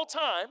for all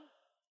time,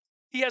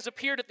 he has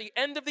appeared at the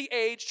end of the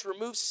age to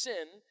remove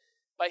sin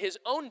by his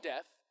own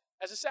death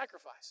as a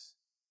sacrifice.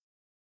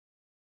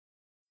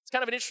 It's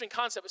kind of an interesting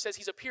concept. It says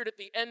he's appeared at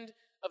the end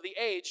of the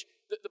age.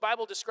 The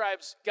Bible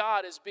describes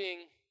God as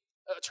being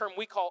a term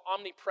we call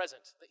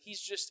omnipresent, that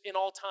he's just in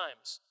all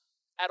times,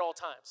 at all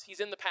times. He's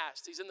in the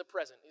past, he's in the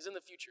present, he's in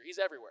the future, he's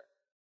everywhere.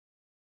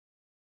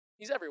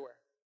 He's everywhere.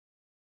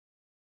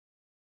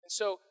 And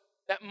so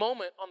that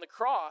moment on the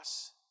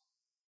cross,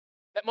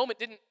 that moment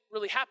didn't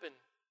really happen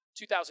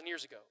 2,000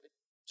 years ago. It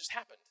just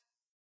happened.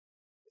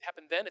 It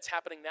happened then, it's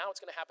happening now, it's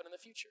going to happen in the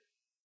future.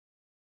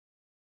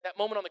 That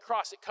moment on the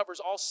cross, it covers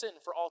all sin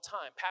for all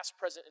time, past,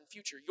 present, and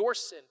future. Your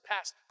sin,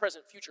 past,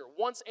 present, future,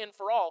 once and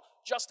for all,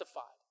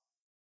 justified.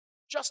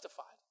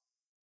 Justified.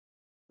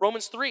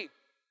 Romans 3,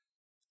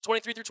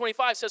 23 through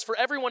 25 says, for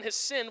everyone has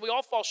sinned, we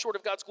all fall short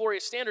of God's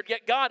glorious standard,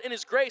 yet God in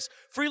his grace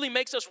freely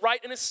makes us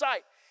right in his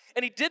sight.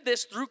 And he did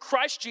this through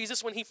Christ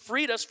Jesus when he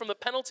freed us from the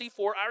penalty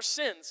for our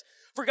sins.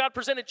 For God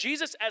presented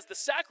Jesus as the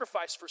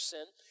sacrifice for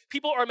sin.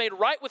 People are made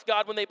right with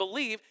God when they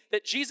believe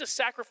that Jesus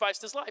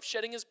sacrificed his life,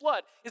 shedding his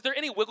blood. Is there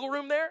any wiggle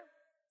room there?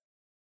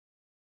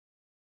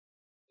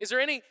 Is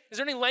there any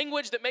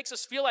language that makes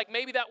us feel like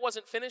maybe that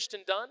wasn't finished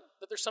and done?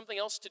 That there's something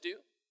else to do?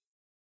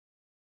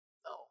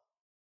 No.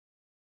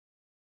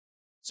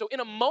 So in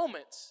a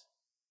moment,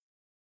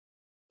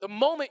 the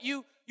moment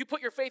you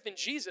put your faith in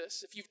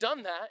Jesus, if you've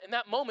done that, in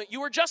that moment,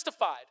 you are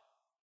justified.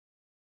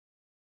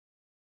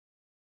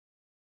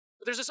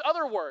 But there's this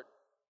other word.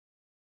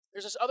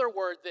 There's this other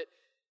word that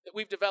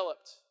we've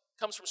developed. It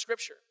comes from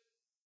Scripture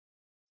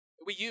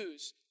that we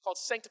use called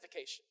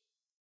sanctification.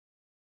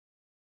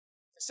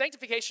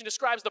 Sanctification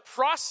describes the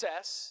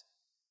process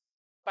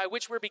by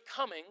which we're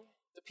becoming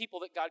the people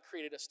that God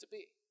created us to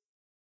be.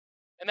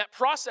 And that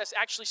process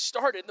actually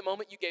started the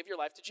moment you gave your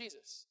life to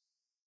Jesus.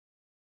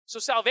 So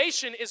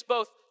salvation is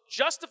both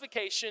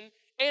justification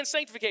and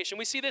sanctification.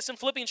 We see this in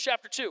Philippians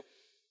chapter 2.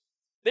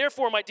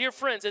 Therefore, my dear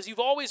friends, as you've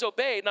always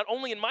obeyed, not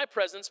only in my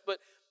presence, but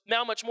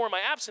now much more in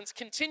my absence,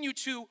 continue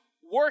to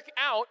work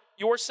out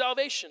your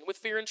salvation with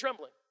fear and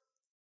trembling.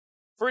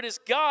 For it is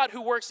God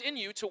who works in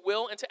you to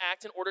will and to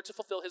act in order to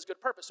fulfill his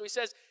good purpose. So he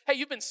says, hey,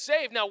 you've been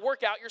saved, now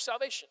work out your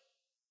salvation.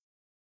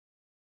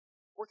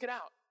 Work it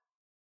out.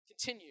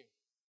 Continue.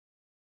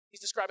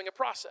 He's describing a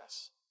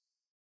process.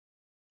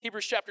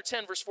 Hebrews chapter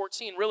 10, verse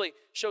 14 really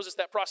shows us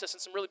that process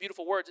in some really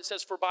beautiful words. It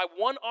says, for by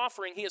one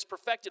offering he has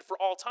perfected for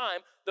all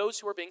time those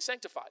who are being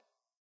sanctified.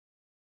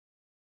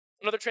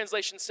 Another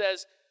translation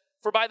says,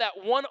 for by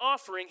that one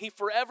offering he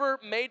forever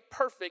made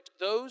perfect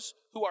those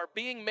who are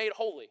being made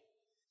holy.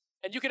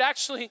 And you could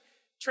actually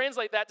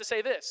translate that to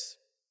say this.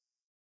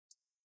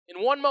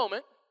 In one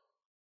moment,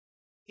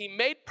 he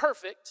made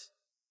perfect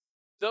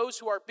those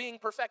who are being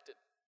perfected.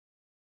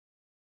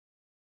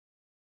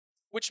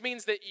 Which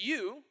means that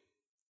you,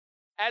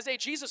 as a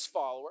Jesus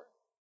follower,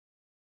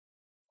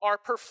 are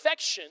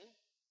perfection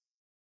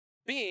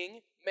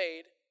being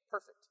made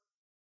perfect.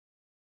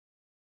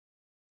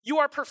 You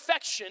are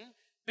perfection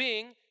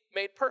being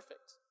made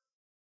perfect.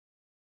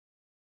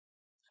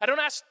 I don't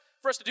ask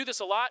for us to do this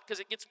a lot because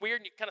it gets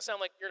weird and you kind of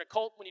sound like you're in a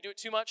cult when you do it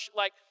too much.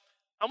 Like,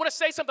 I want to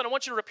say something, I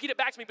want you to repeat it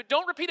back to me, but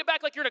don't repeat it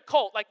back like you're in a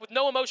cult, like with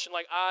no emotion,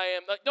 like I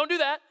am. Like, don't do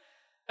that.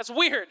 That's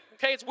weird,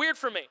 okay? It's weird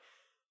for me.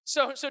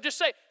 So just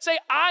say,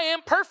 I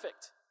am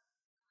perfect.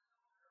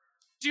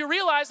 Do you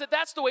realize that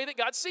that's the way that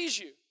God sees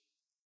you?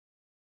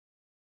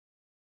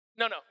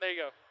 No, there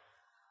you go.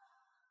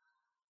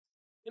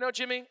 You know,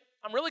 Jimmy,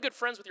 I'm really good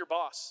friends with your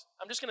boss.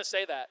 I'm just going to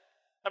say that.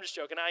 I'm just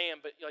joking. I am,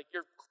 but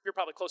you're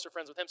probably closer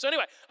friends with him. So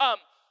anyway,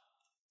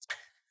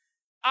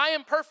 I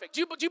am perfect.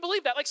 Do you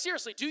believe that? Like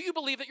seriously, do you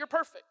believe that you're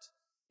perfect?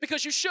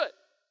 Because you should.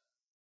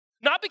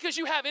 Not because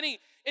you have any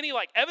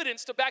like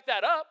evidence to back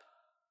that up.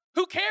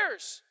 Who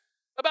cares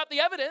about the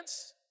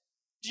evidence?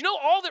 Do you know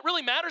all that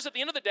really matters at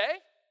the end of the day?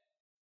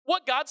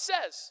 What God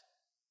says.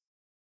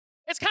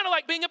 It's kind of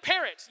like being a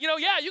parent.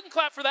 Yeah, you can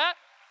clap for that.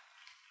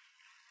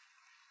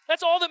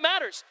 That's all that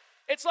matters.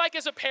 It's like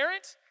as a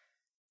parent,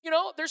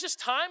 there's just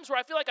times where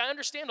I feel like I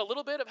understand a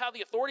little bit of how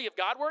the authority of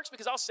God works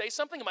because I'll say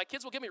something and my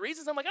kids will give me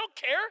reasons. I'm like, I don't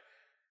care.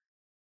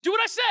 Do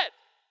what I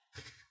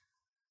said.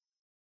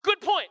 Good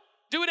point.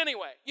 Do it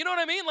anyway. You know what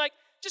I mean? Like,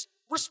 just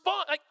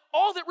respond. Like,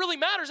 all that really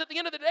matters at the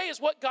end of the day is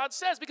what God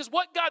says, because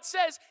what God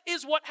says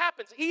is what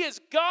happens. He is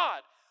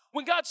God.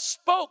 When God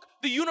spoke,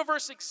 the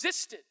universe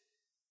existed.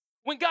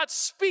 When God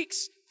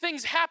speaks,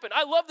 things happen.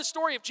 I love the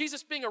story of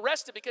Jesus being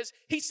arrested because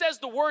he says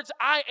the words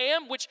I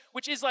am, which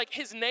is like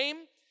his name.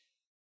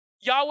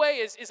 Yahweh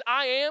is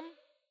I am.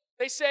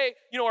 They say,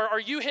 are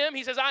you him?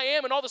 He says, I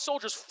am, and all the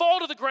soldiers fall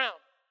to the ground.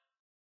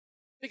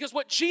 Because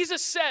what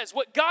Jesus says,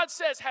 what God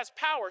says has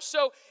power.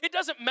 So it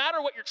doesn't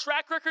matter what your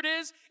track record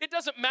is. It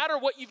doesn't matter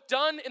what you've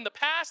done in the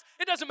past.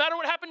 It doesn't matter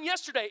what happened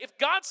yesterday. If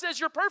God says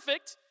you're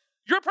perfect,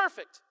 you're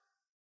perfect.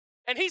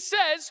 And he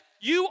says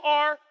you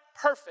are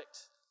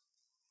perfect.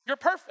 You're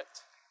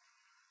perfect.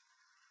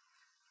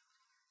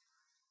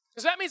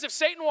 Because that means if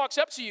Satan walks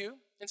up to you,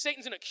 and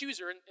Satan's an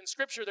accuser, in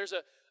Scripture there's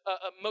a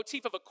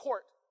motif of a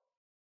court.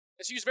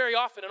 It's used very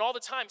often, and all the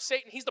time,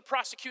 Satan, he's the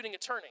prosecuting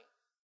attorney.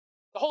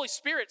 The Holy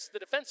Spirit's the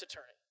defense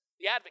attorney,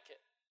 the advocate.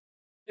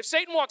 If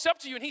Satan walks up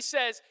to you and he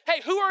says, hey,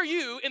 who are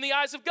you in the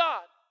eyes of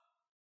God?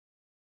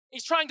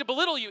 He's trying to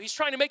belittle you. He's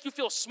trying to make you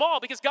feel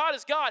small because God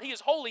is God. He is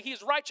holy. He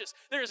is righteous.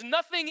 There is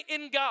nothing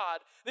in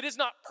God that is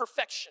not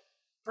perfection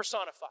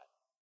personified.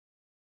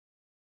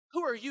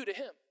 Who are you to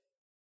him?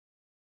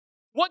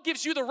 What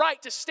gives you the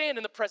right to stand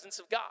in the presence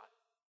of God?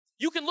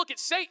 You can look at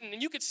Satan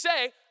and you could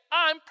say,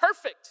 I'm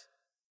perfect.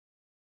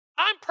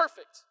 I'm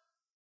perfect.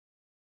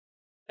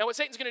 Now, what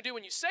Satan's going to do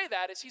when you say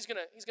that is he's going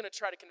to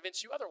try to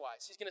convince you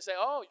otherwise. He's going to say,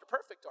 oh, you're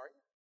perfect, are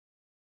you?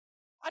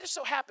 I just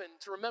so happen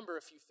to remember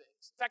a few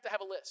things. In fact, I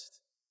have a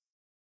list.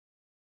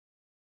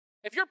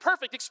 If you're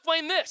perfect,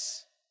 explain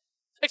this.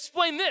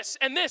 Explain this,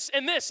 and this,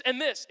 and this,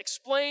 and this.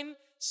 Explain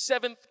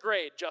 7th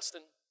grade,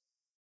 Justin.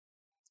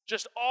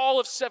 Just all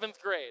of 7th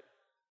grade.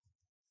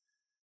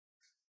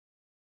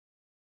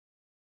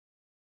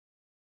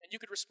 And you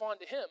could respond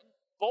to him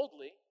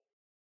boldly,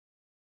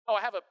 oh,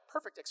 I have a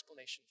perfect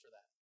explanation for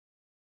that.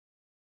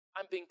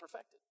 I'm being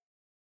perfected.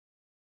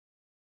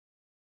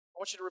 I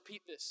want you to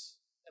repeat this,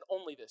 and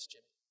only this,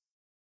 Jimmy.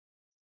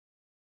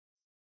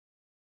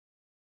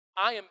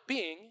 I am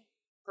being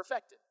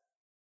perfected.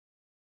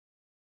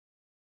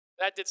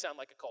 That did sound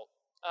like a cult.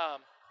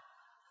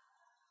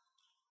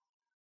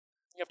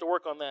 You have to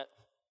work on that.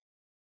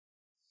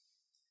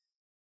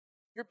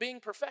 You're being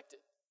perfected.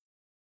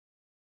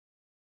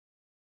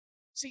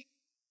 See,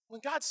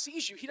 when God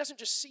sees you, he doesn't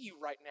just see you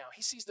right now.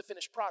 He sees the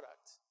finished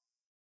product.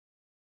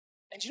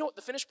 And you know what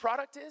the finished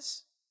product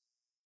is?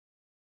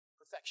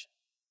 Perfection.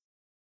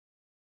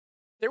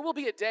 There will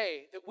be a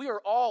day that we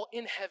are all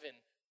in heaven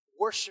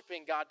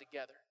worshiping God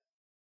together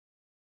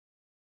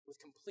with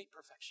complete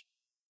perfection.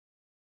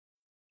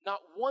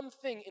 Not one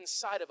thing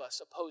inside of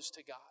us opposed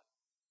to God.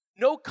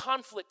 No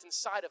conflict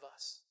inside of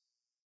us.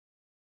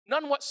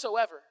 None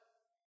whatsoever.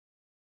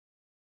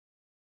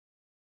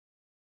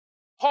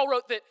 Paul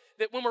wrote that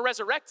when we're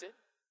resurrected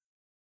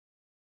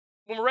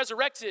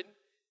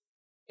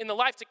in the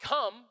life to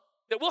come,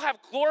 that we'll have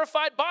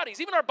glorified bodies.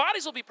 Even our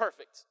bodies will be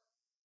perfect.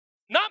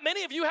 Not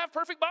many of you have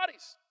perfect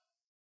bodies.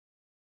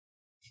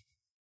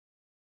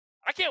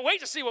 I can't wait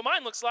to see what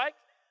mine looks like.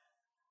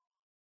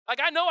 Like,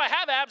 I know I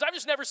have abs, I've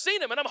just never seen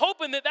them, and I'm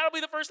hoping that that'll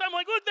be the first time. I'm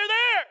like, look, they're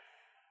there.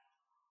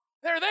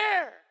 They're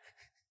there.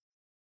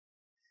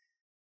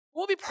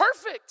 We'll be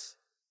perfect.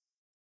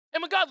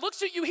 And when God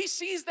looks at you, he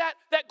sees that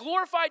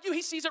glorified you.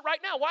 He sees it right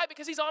now. Why?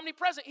 Because he's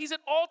omnipresent. He's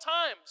at all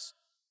times.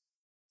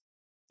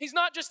 He's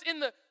not just in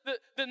the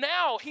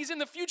now, he's in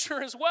the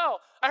future as well.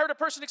 I heard a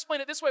person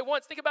explain it this way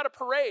once. Think about a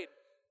parade.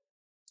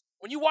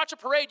 When you watch a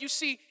parade, you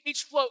see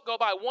each float go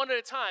by one at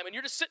a time, and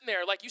you're just sitting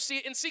there like you see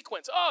it in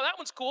sequence. Oh, that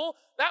one's cool.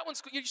 That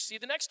one's cool. You see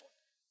the next one.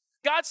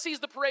 God sees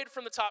the parade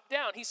from the top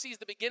down. He sees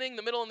the beginning,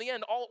 the middle, and the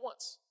end all at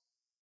once.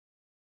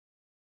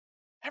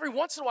 Every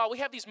once in a while, we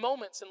have these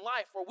moments in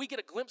life where we get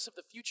a glimpse of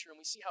the future and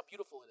we see how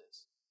beautiful it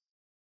is.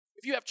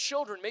 If you have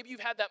children, maybe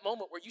you've had that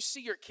moment where you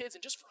see your kids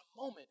and just for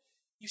a moment,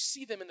 you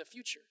see them in the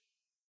future.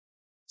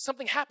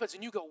 Something happens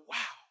and you go, wow.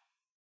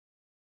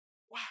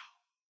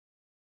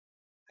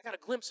 I got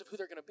a glimpse of who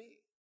they're going to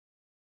be.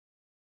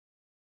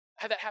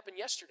 I had that happen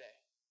yesterday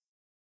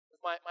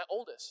with my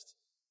oldest.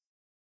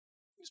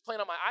 He was playing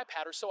on my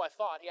iPad, or so I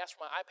thought. He asked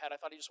for my iPad. I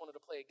thought he just wanted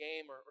to play a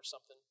game or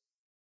something,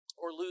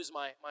 or lose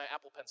my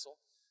Apple Pencil,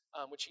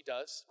 which he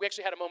does. We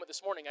actually had a moment this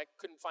morning. I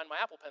couldn't find my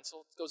Apple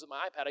Pencil. It goes with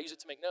my iPad. I use it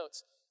to make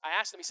notes. I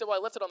asked him. He said, well,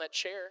 I left it on that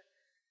chair.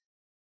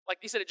 Like,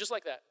 he said it just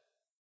like that.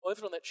 Well, I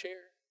left it on that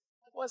chair.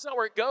 I'm like, well, that's not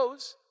where it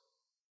goes.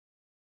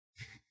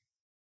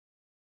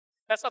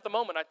 That's not the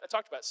moment I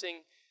talked about,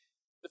 seeing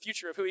the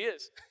future of who he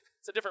is.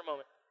 It's a different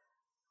moment.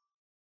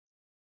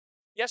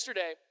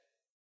 Yesterday,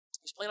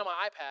 he's playing on my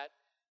iPad,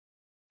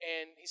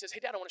 And he says,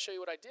 hey, Dad, I want to show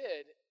you what I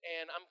did.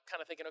 And I'm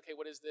kind of thinking, okay,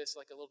 what is this?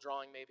 Like a little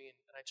drawing maybe.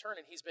 And I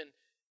turn, and he's been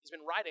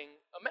writing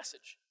a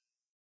message.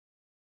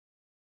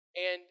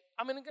 And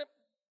I'm going to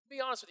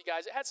be honest with you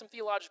guys. It had some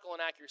theological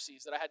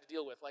inaccuracies that I had to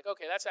deal with. Like,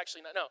 okay, that's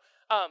actually not, no.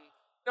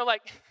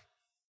 Like,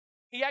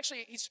 he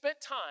spent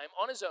time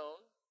on his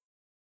own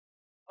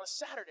on a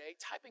Saturday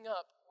typing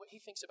up what he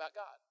thinks about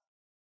God.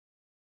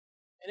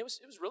 And it was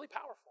really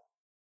powerful.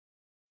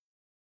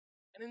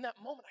 And in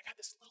that moment, I got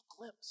this little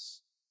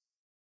glimpse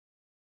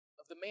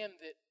of the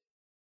man that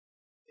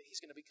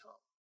he's going to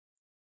become.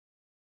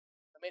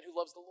 A man who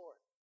loves the Lord.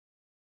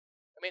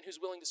 A man who's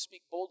willing to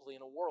speak boldly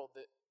in a world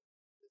that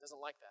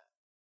doesn't like that.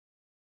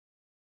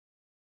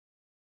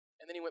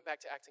 And then he went back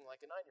to acting like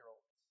a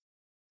 9-year-old.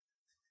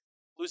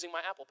 Losing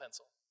my Apple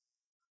Pencil.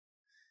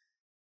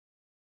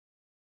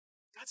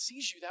 God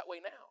sees you that way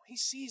now. He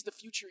sees the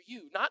future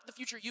you. Not the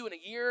future you in a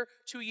year,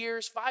 2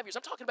 years, 5 years.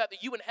 I'm talking about the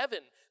you in heaven.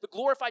 The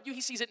glorified you.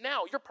 He sees it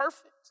now. You're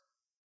perfect.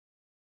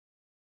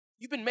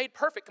 You've been made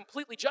perfect,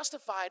 completely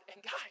justified.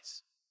 And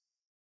guys,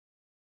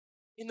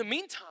 in the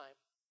meantime,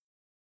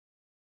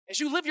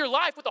 as you live your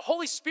life with the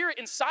Holy Spirit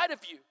inside of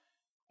you,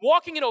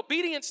 walking in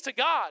obedience to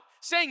God,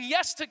 saying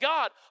yes to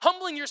God,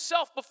 humbling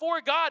yourself before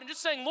God, and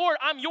just saying, Lord,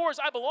 I'm yours,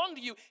 I belong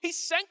to you. He's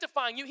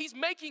sanctifying you. He's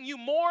making you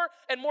more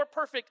and more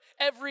perfect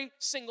every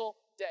single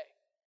day.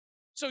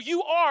 So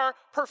you are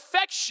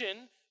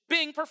perfection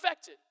being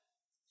perfected.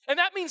 And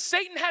that means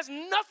Satan has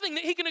nothing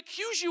that he can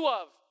accuse you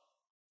of,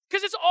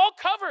 because it's all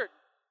covered.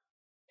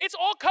 It's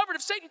all covered.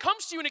 If Satan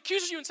comes to you and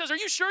accuses you and says, are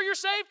you sure you're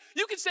saved?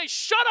 You can say,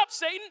 shut up,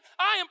 Satan.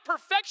 I am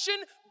perfection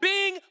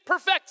being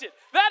perfected.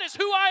 That is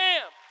who I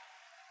am.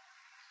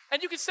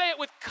 And you can say it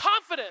with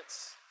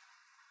confidence.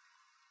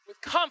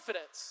 With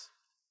confidence.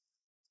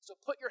 So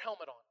put your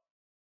helmet on.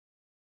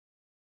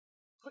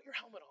 Put your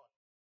helmet on.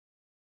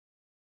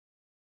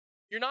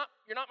 You're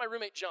not my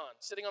roommate John,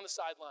 sitting on the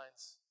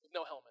sidelines with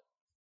no helmet.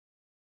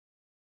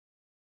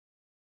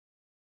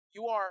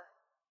 You are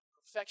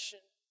perfection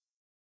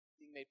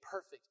being made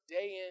perfect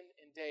day in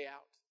and day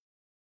out.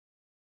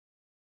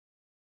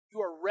 You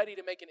are ready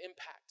to make an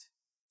impact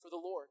for the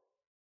Lord.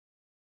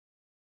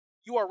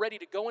 You are ready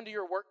to go into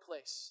your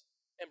workplace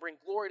and bring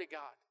glory to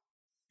God.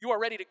 You are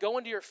ready to go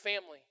into your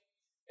family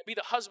and be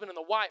the husband and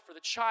the wife or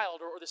the child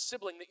or the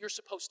sibling that you're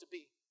supposed to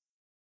be,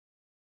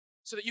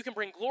 so that you can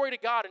bring glory to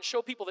God and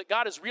show people that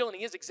God is real and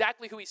He is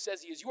exactly who He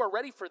says He is. You are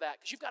ready for that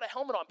because you've got a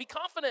helmet on. Be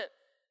confident.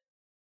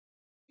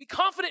 Be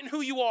confident in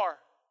who you are,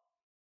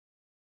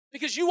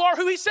 because you are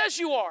who He says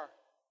you are.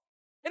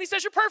 And He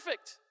says you're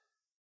perfect.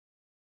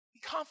 Be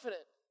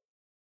confident.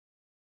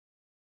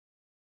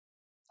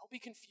 Don't be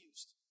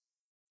confused.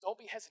 Don't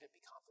be hesitant.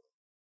 Be confident.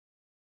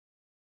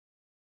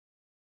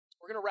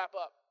 We're going to wrap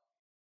up.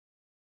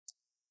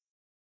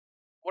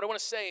 What I want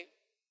to say,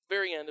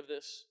 very end of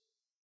this,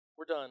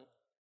 we're done.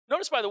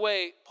 Notice, by the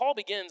way, Paul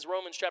begins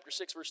Romans chapter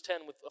 6, verse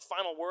 10 with a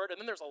final word, and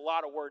then there's a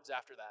lot of words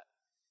after that,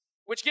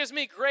 which gives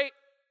me great,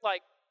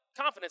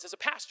 confidence as a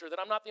pastor that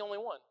I'm not the only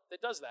one that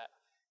does that.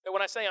 That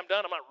when I say I'm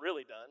done, I'm not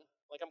really done.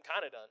 I'm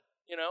kind of done,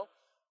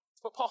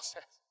 That's what Paul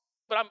says.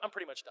 But I'm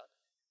pretty much done.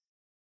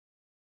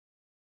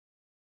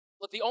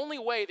 Look, the only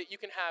way that you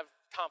can have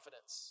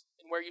confidence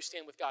in where you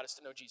stand with God is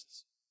to know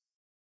Jesus.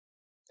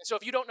 And so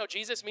if you don't know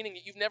Jesus, meaning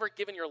that you've never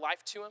given your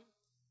life to Him,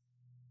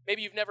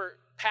 maybe you've never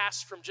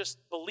passed from just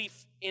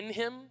belief in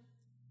Him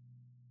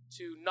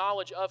to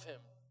knowledge of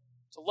Him,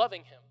 to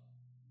loving Him,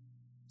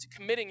 to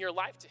committing your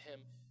life to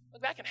Him,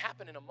 look, that can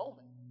happen in a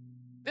moment,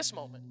 this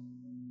moment.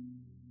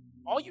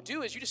 All you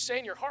do is you just say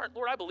in your heart,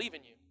 Lord, I believe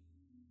in you.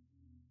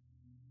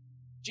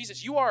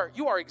 Jesus, you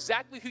are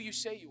exactly who you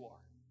say you are.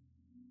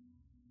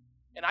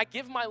 And I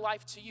give my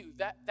life to you.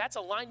 That's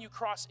a line you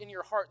cross in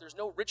your heart. There's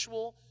no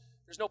ritual.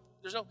 There's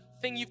no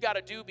thing you've got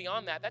to do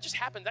beyond that. That just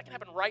happened. That can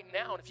happen right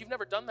now. And if you've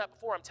never done that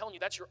before, I'm telling you,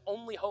 that's your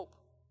only hope.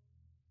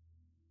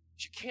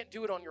 But you can't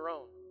do it on your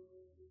own.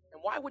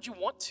 And why would you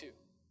want to?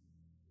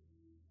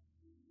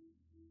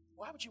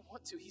 Why would you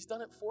want to? He's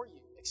done it for you.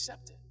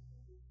 Accept it.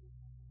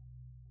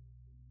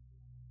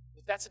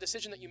 If that's a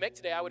decision that you make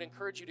today, I would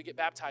encourage you to get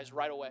baptized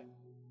right away.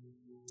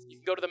 You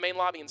can go to the main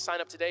lobby and sign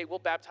up today. We'll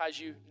baptize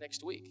you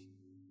next week.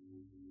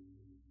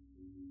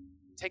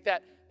 Take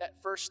that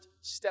first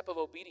step of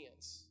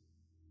obedience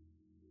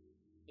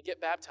and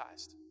get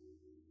baptized.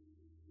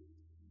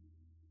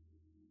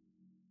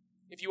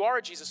 If you are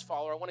a Jesus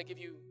follower, I want to give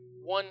you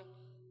one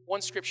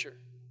scripture.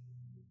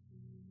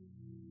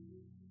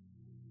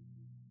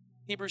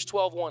 Hebrews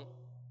 12:1.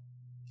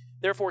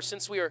 Therefore,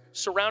 since we are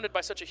surrounded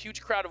by such a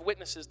huge crowd of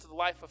witnesses to the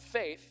life of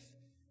faith,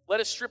 let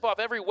us strip off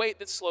every weight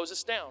that slows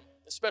us down,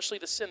 especially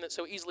the sin that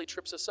so easily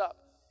trips us up.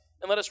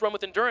 And let us run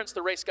with endurance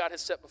the race God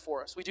has set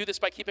before us. We do this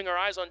by keeping our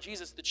eyes on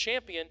Jesus, the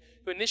champion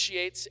who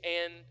initiates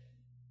and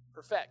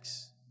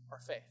perfects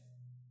our faith.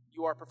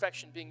 You are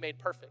perfection being made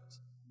perfect.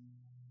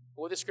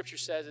 But what this scripture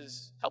says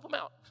is, help Him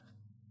out.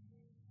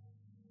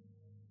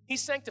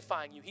 He's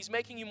sanctifying you. He's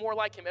making you more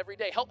like Him every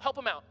day. Help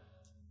Him out.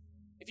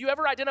 If you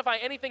ever identify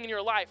anything in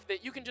your life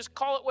that you can just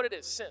call it what it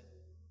is, sin.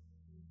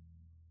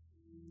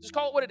 Just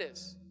call it what it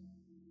is.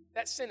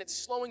 That sin, it's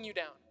slowing you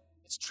down.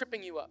 It's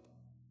tripping you up.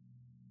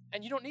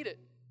 And you don't need it.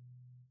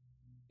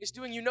 It's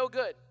doing you no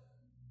good.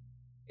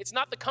 It's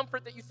not the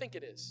comfort that you think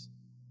it is.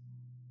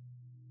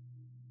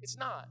 It's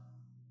not.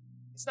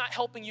 It's not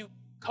helping you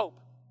cope.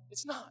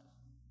 It's not.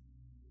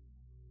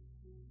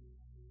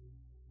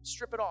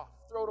 Strip it off.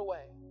 Throw it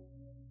away.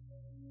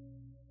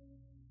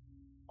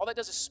 All that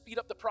does is speed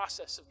up the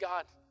process of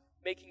God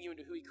making you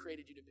into who He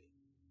created you to be.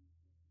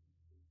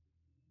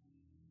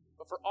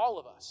 But for all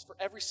of us, for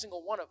every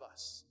single one of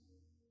us,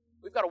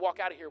 we've got to walk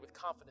out of here with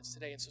confidence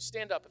today. And so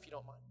stand up if you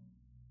don't mind.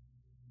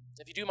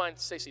 If you do mind,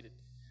 stay seated.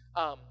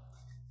 We're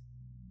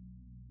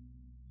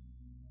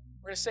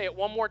going to say it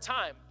one more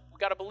time. We've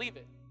got to believe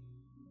it.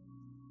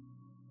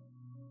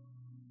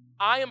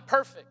 I am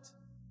perfect.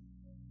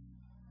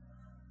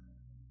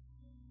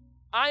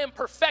 I am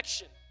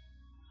perfection.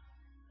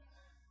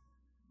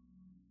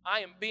 I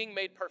am being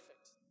made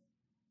perfect.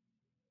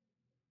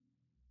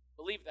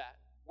 Believe that.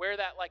 Wear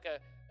that like a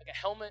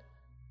helmet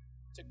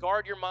to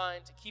guard your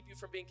mind, to keep you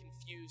from being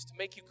confused, to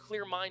make you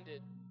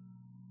clear-minded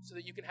so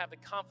that you can have the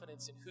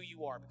confidence in who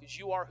you are, because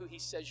you are who He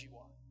says you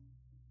are.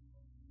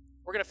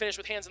 We're going to finish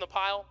with hands in the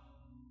pile.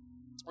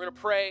 We're going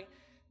to pray.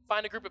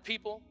 Find a group of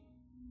people.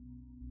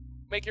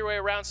 Make your way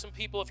around some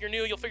people. If you're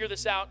new, you'll figure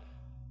this out.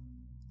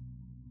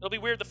 It'll be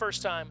weird the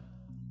first time,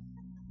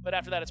 but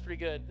after that, it's pretty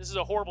good. This is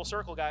a horrible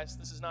circle, guys.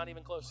 This is not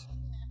even close.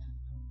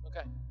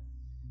 Okay.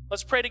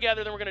 Let's pray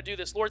together, then we're going to do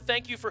this. Lord,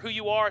 thank you for who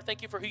you are.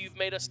 Thank you for who you've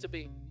made us to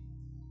be.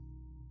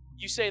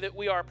 You say that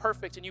we are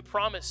perfect, and you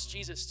promise,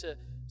 Jesus, to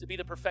be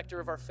the perfecter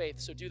of our faith.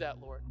 So do that,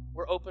 Lord.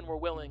 We're open. We're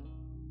willing.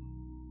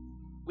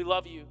 We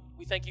love you.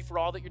 We thank you for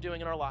all that you're doing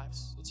in our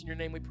lives. It's in your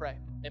name we pray.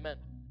 Amen.